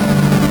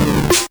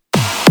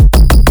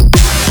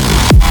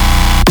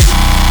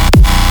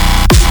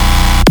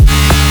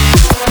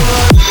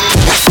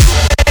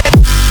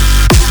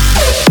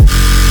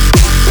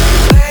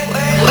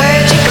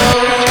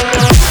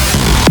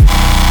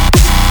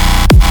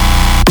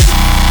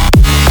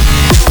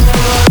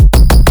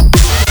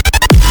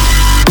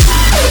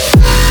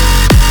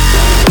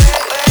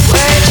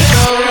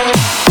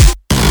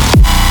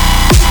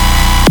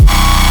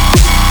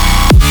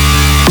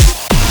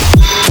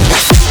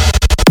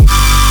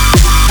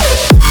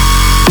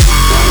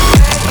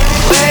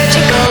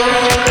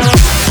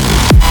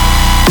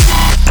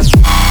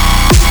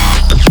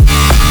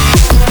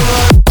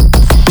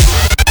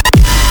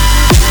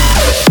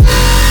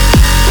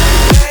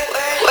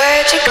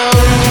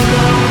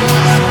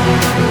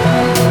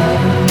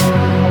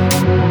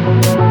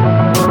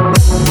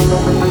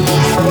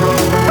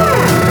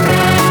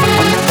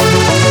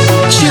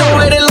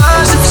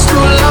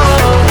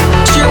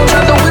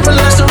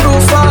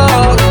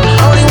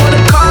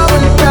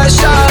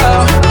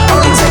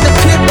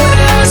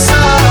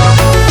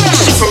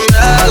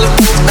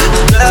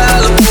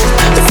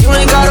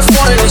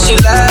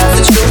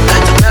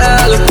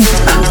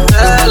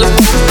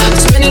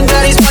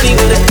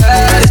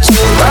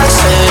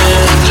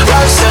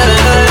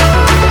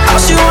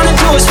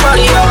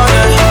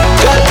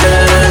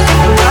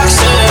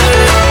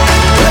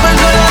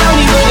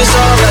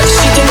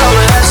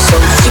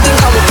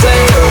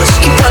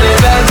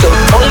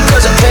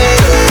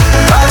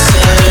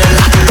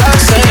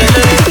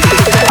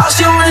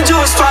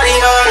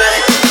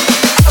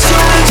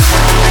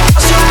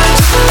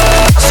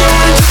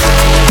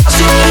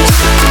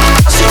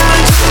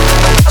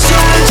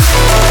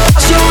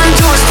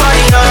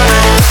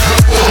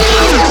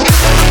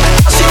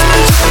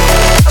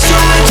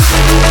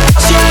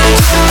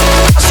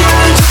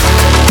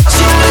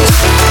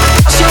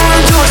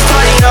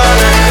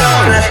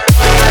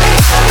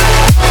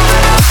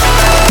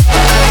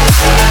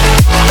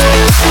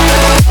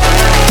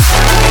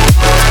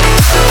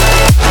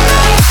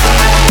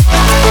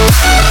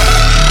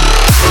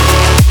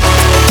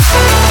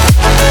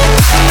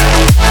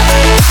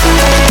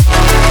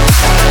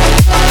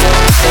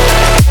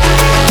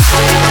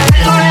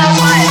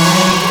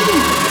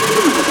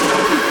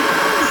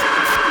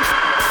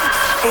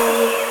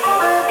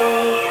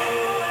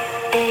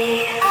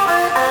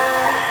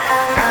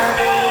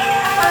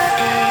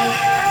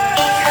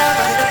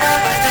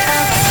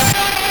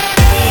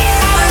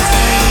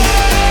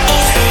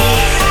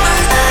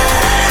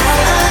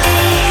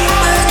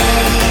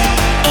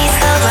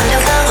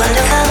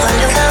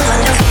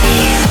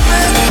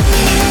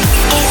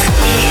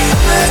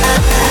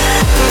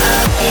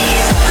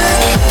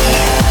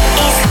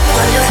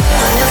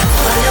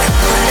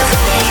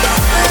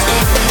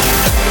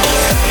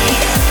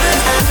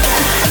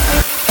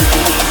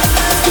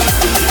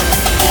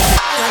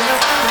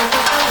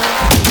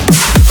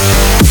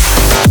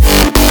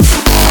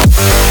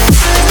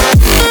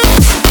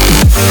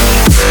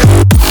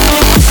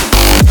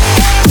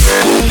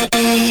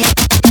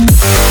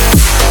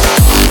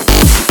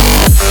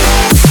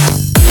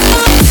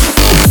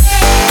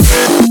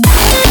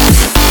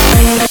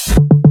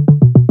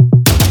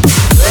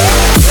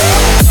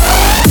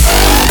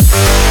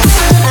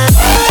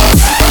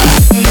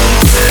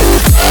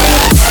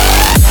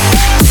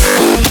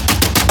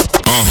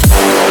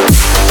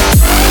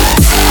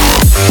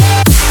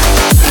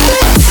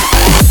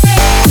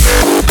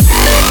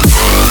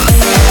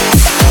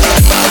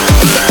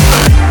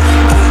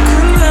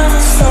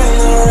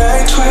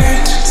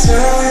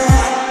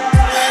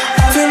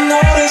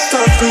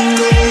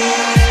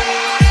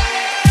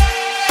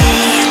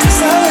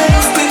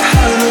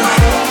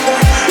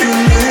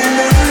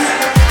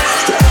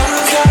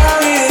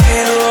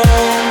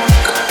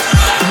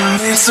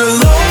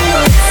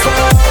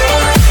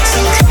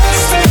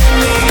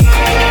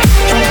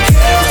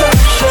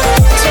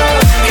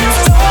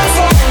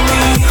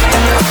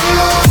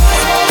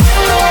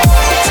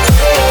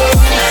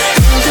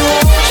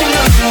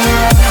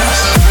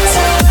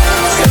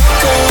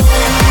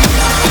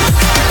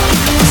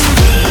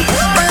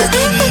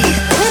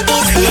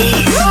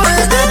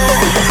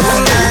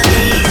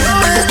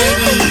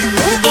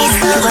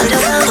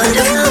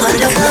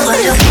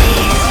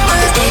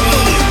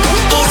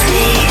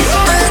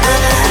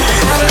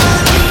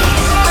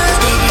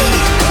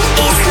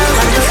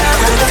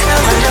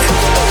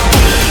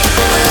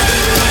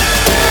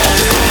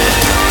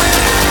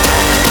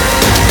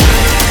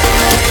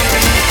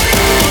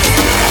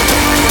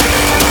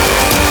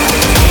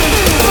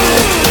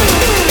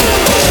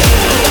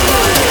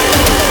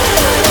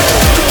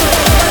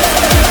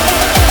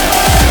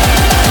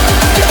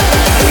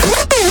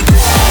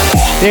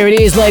 There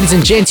it is, ladies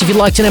and gents. If you'd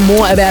like to know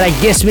more about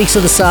our guest mixer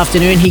this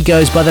afternoon, he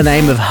goes by the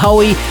name of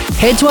Hoie.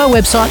 Head to our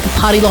website,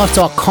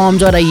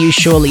 thepartylife.com.au,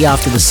 shortly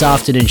after this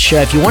afternoon show.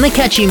 If you want to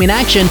catch him in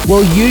action,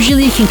 well,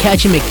 usually you can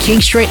catch him at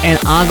King Street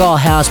and Argyle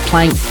House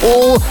playing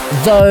all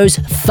those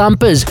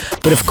thumpers.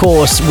 But of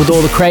course, with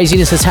all the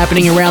craziness that's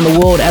happening around the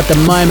world at the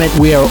moment,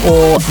 we are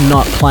all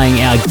not playing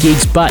our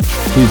gigs, but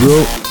we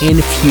will in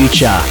the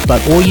future.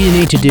 But all you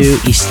need to do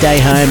is stay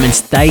home and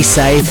stay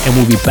safe, and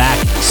we'll be back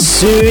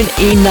soon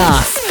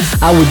enough.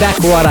 We're back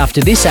right after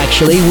this,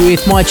 actually,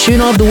 with my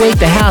tune of the week,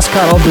 the house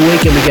cut of the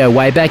week, and we go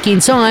way back in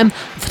time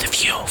for the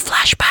Fuel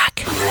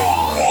Flashback.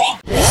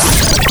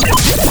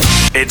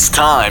 It's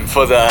time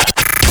for the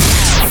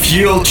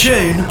Fuel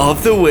Tune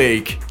of the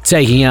Week.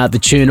 Taking out the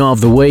tune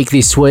of the week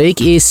this week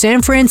is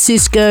San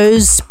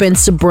Francisco's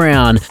Spencer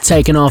Brown.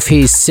 Taken off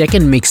his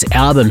second mix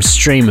album,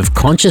 Stream of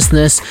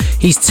Consciousness,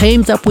 he's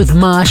teamed up with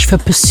Marsh for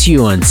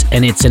Pursuance,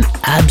 and it's an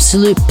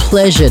absolute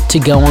pleasure to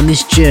go on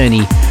this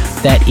journey.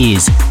 That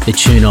is the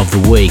tune of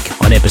the week.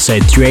 On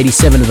episode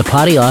 387 of The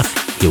Party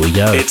Life, here we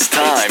go. It's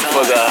time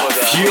for the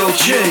Fuel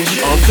Tune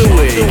of the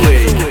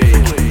Week.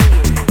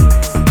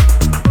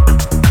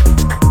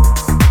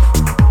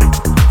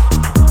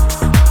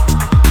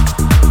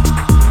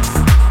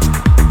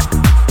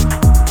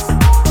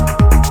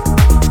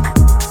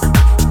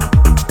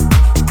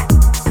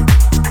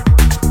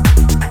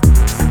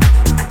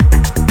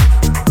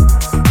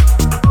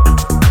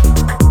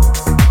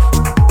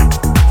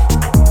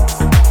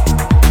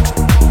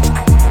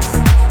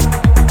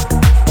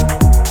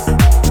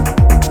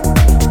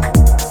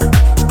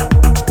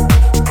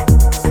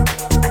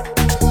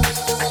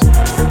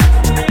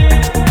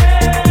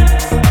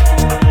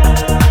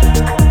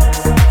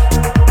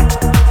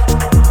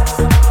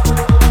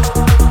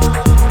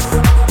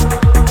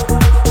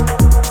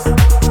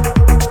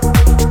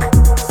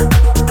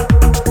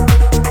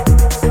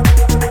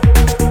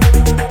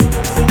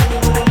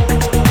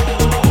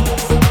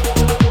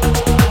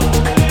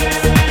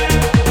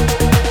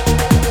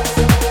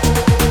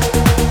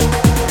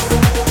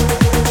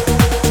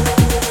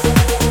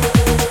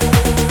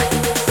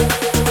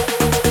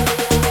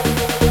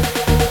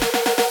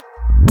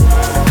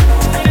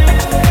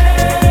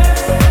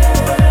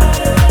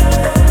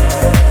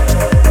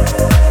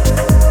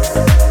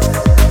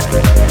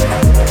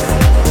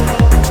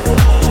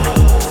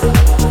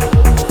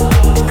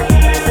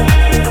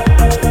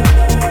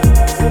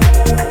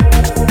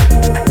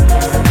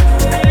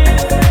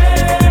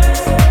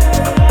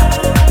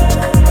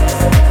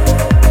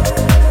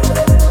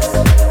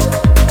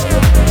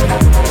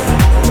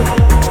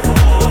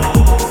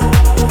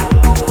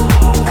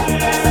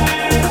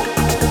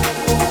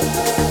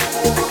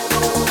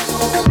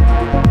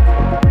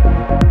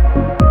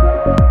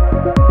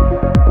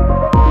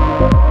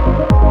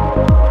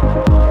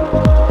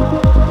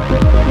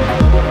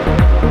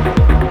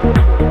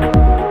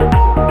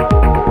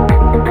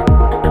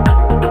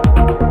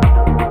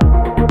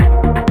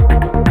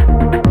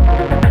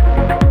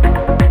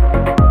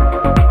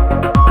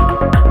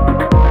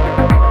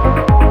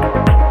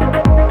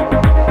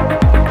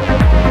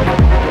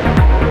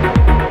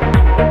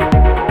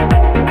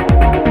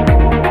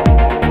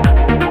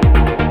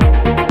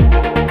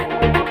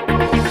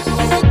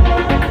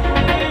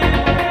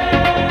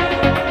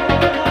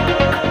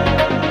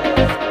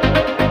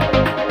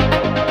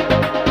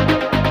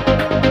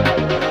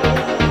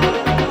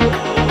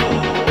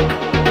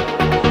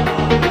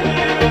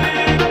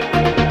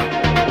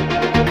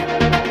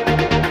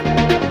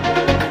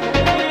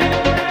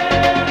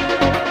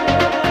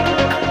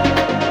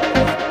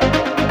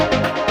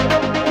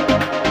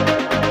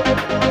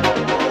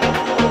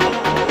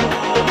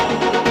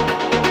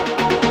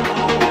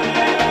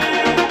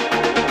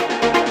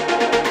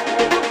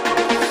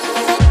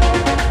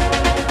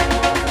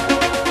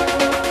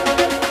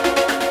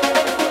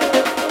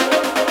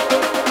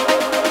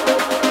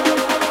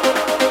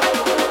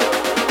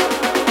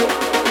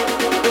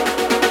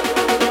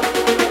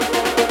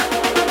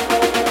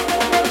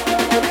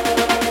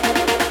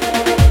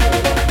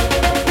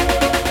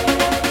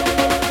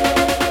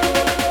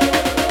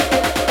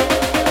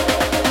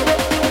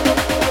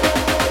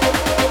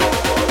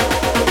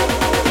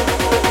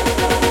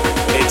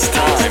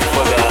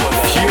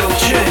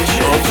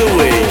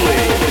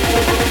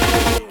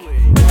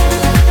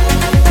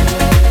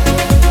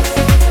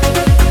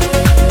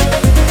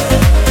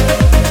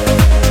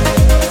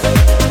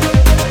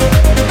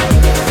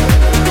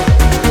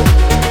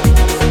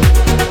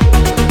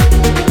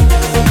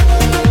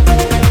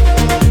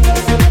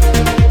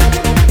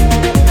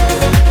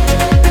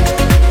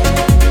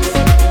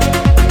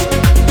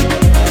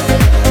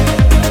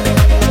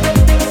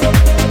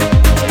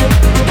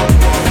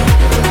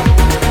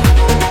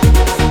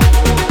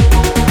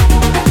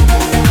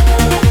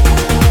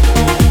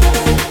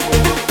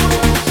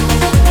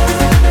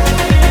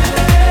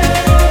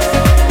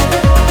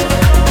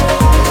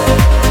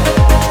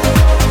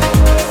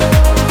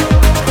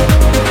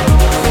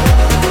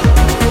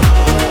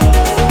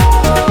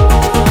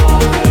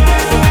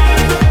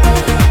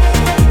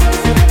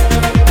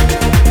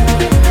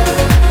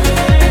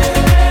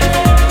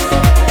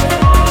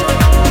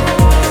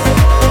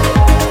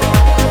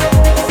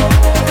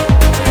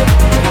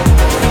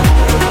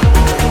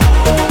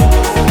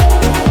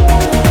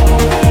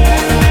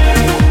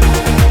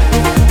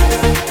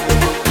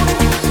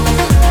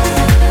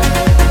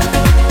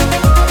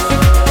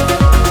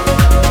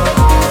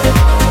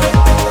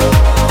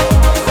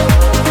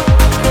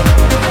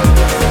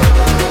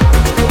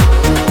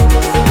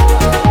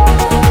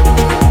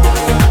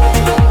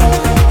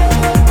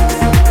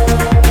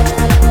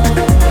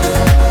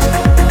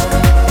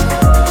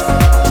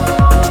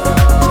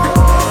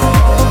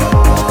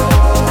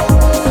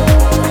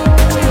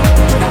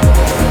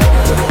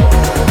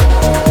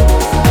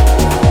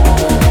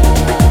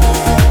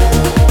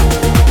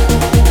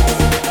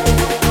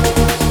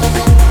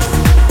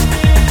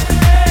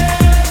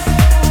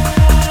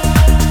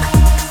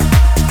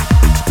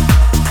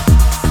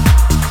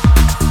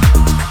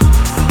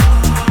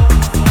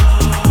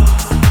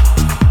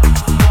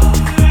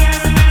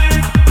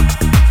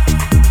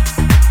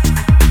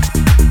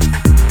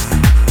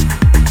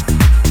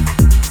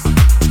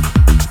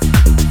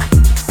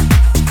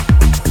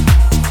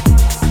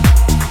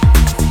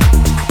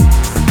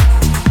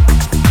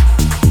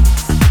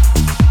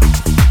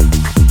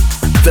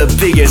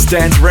 biggest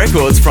dance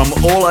records from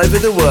all over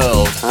the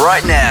world.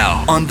 Right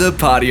now on The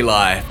Party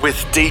Life with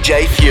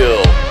DJ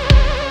Fuel.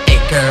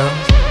 Hey girls,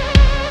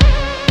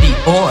 beat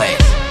boys,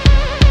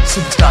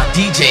 superstar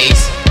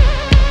DJs.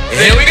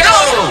 Here we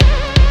go!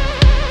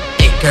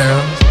 Hey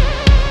girls,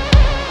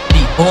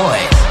 beat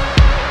boys,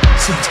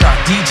 superstar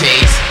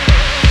DJs.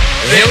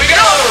 Here we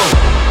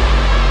go!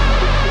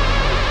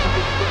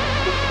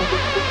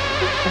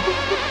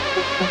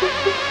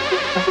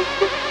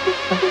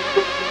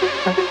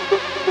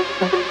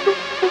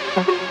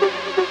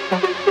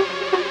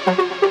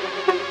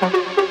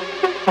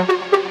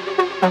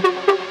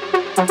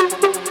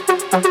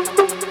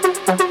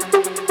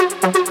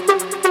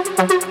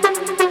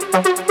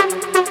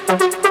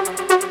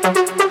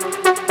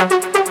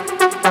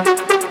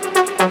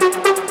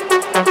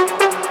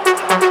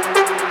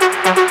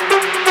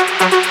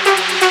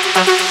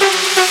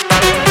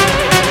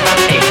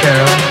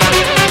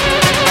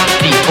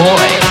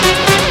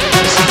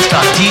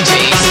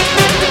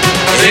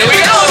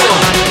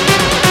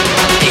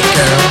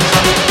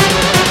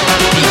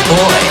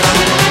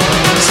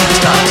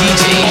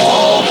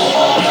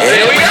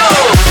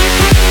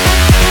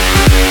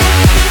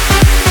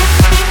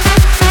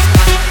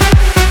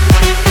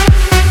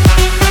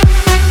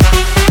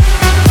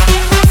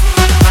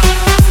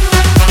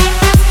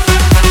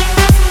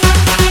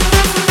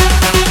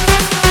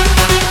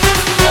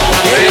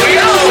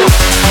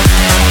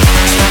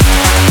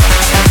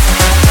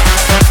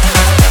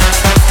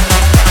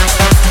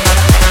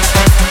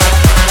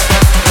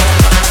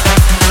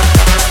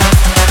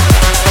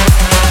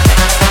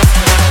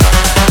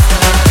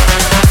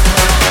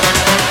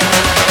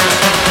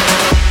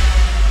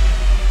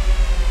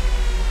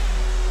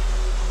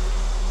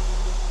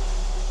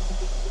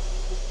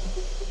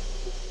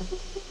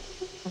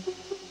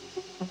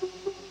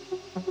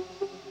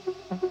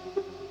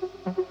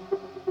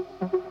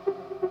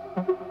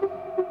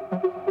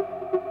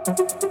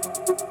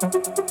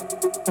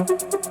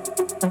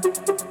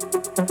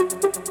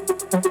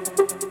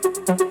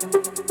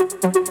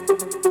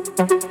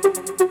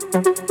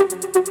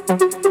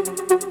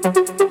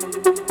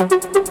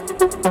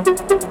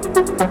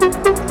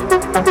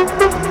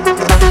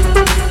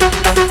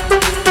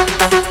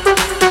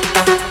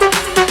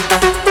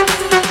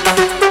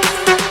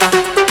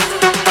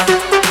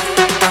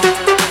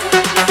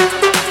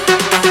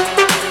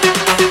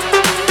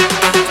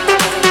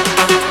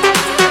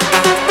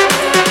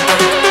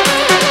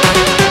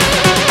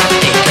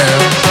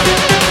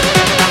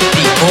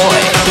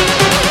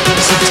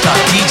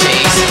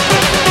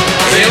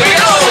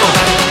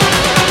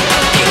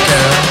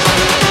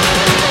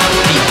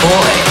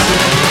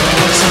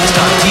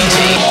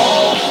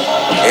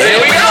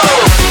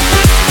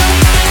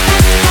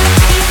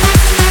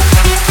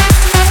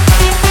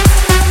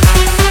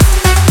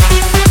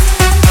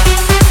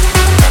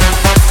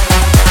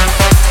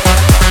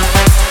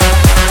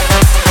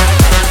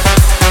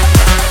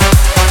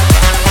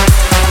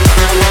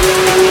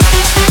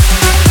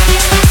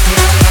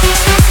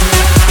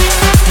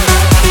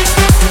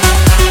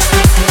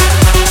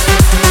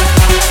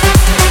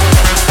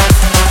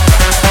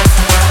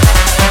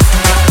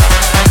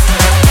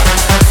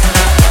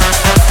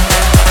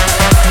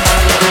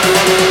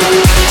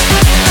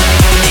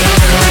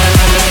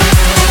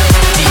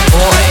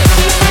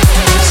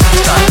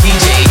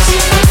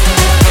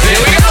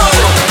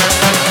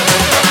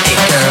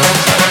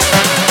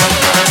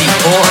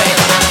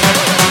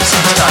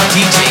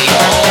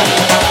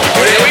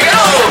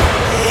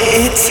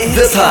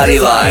 The Party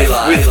Life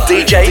with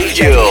DJ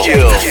Fuel.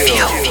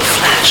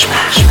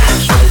 Flashback.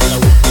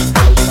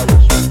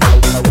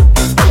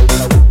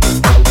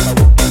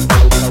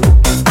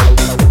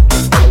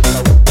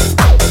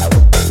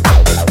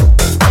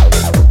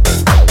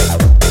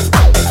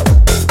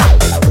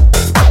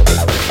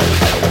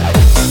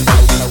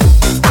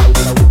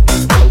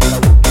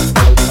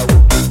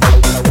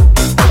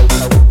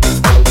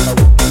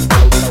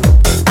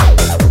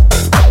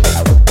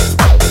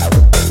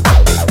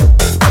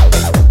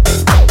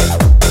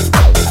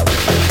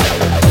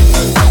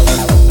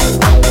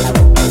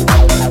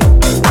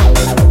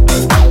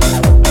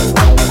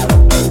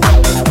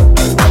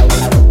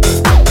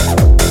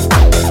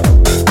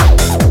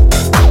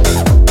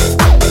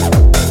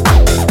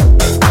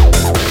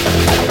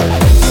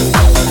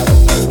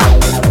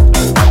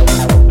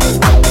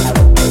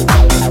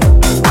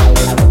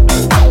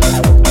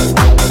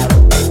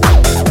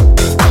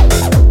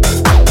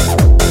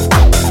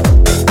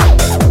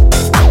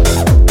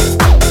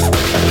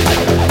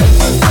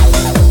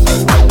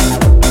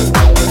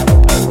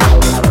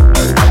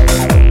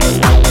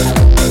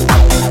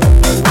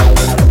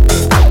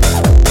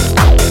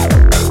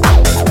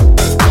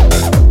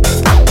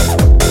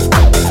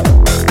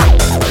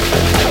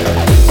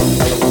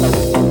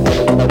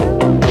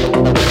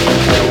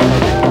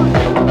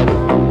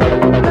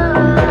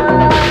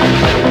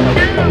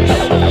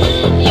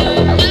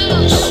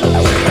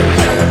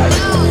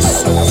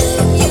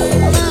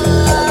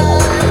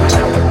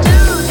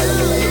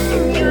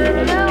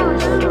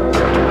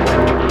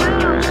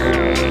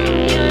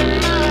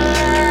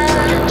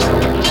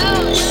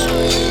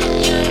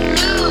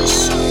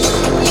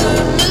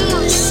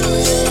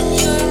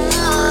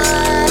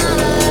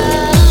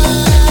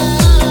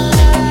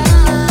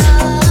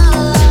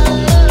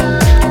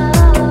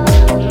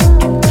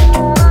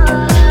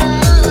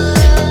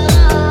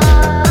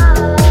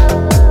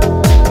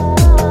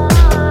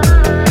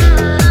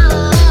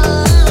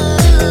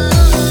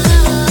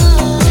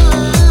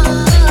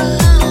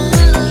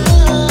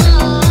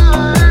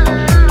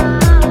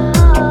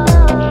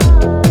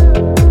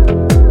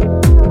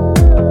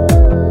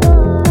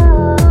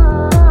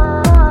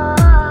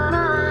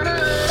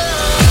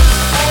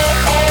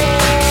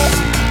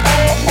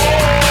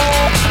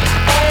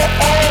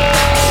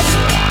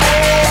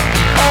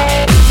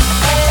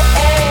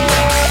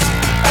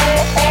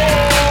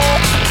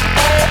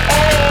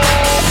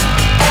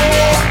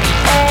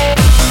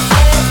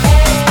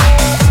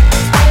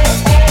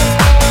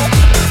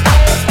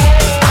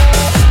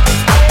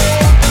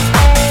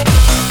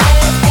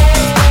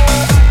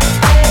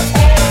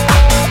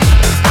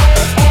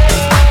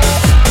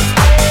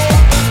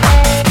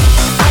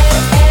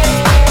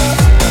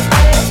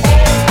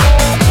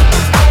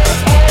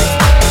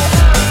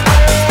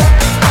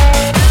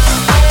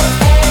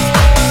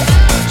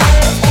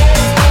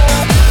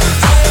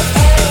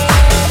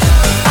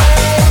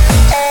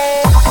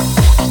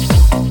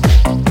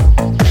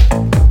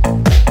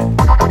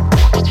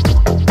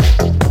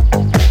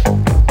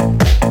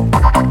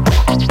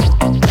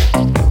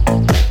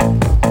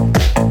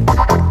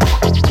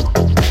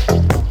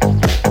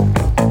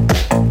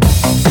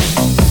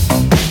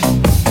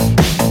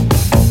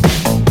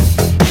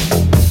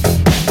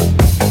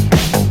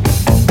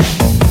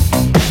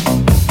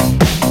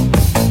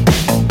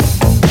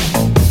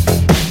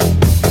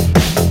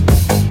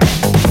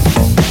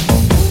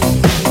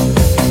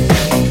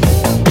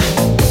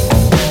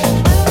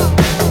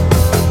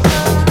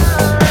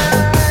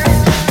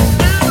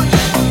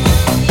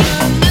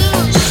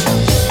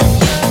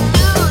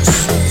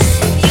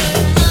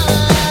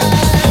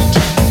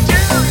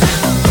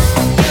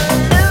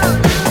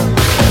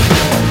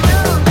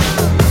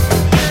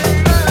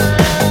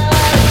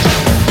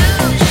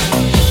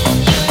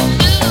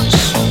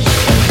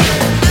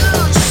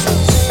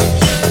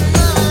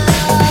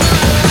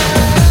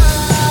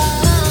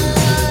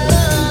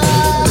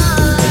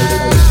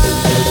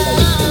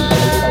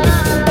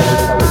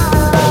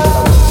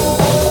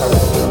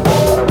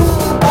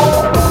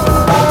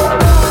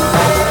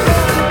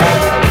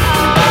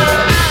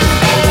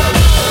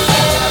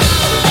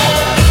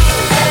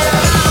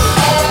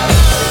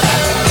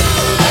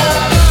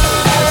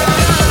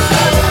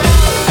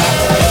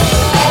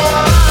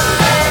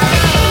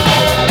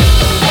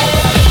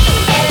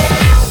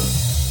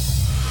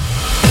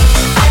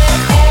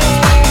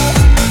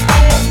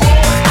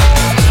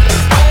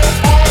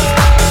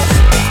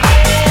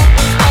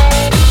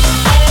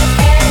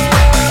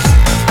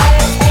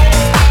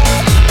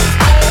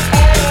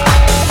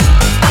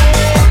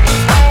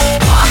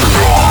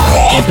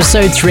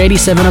 episode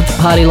 387 of The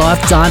Party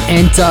Life done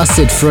and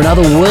dusted for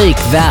another week.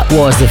 That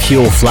was the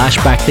Fuel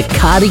flashback. The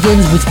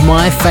Cardigans with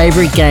My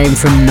Favourite Game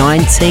from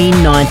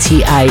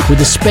 1998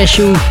 with a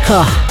special...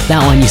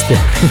 that one used to...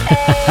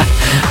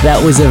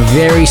 that was a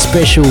very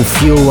special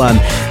Fuel one.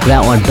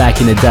 That one back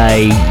in the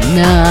day.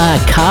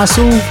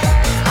 Castle?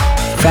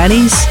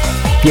 Fanny's?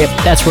 Yep,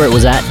 that's where it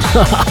was at.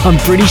 I'm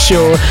pretty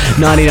sure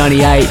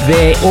 1998.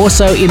 There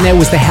also in there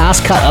was the house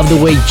cut of the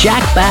week,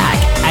 Jack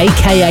Back,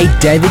 aka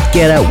David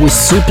Guetta with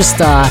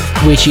Superstar,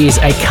 which is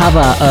a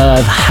cover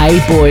of Hey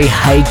Boy,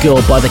 Hey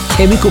Girl by the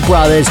Chemical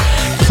Brothers.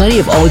 Plenty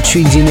of old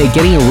tunes in there,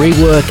 getting a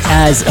rework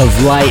as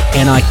of late,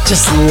 and I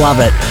just love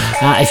it.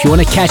 If you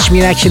want to catch me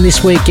in action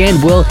this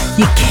weekend, well,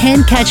 you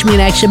can catch me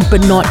in action,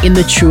 but not in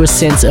the truest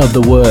sense of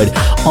the word.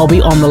 I'll be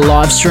on the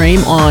live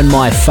stream on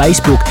my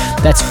Facebook.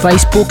 That's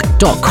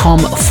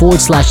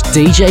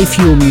facebook.com/DJ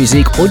Fuel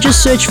Music, or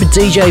just search for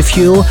DJ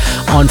Fuel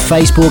on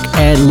Facebook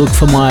and look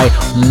for my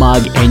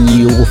mug and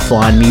you will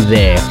find me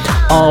there.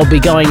 I'll be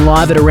going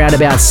live at around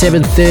about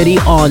 7:30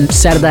 on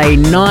Saturday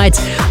night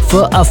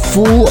for a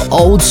full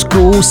old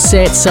school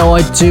set, so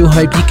I do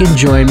hope you can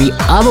join me.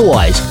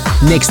 Otherwise,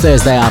 next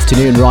Thursday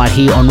afternoon right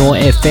here on Raw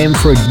FM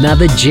for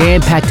another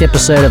jam-packed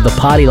episode of The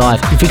Party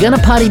Life. If you're going to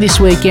party this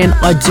weekend,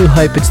 I do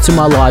hope it's to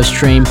my live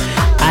stream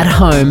at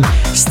home,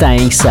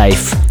 staying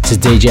safe. To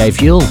DJ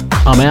Fuel,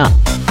 I'm out.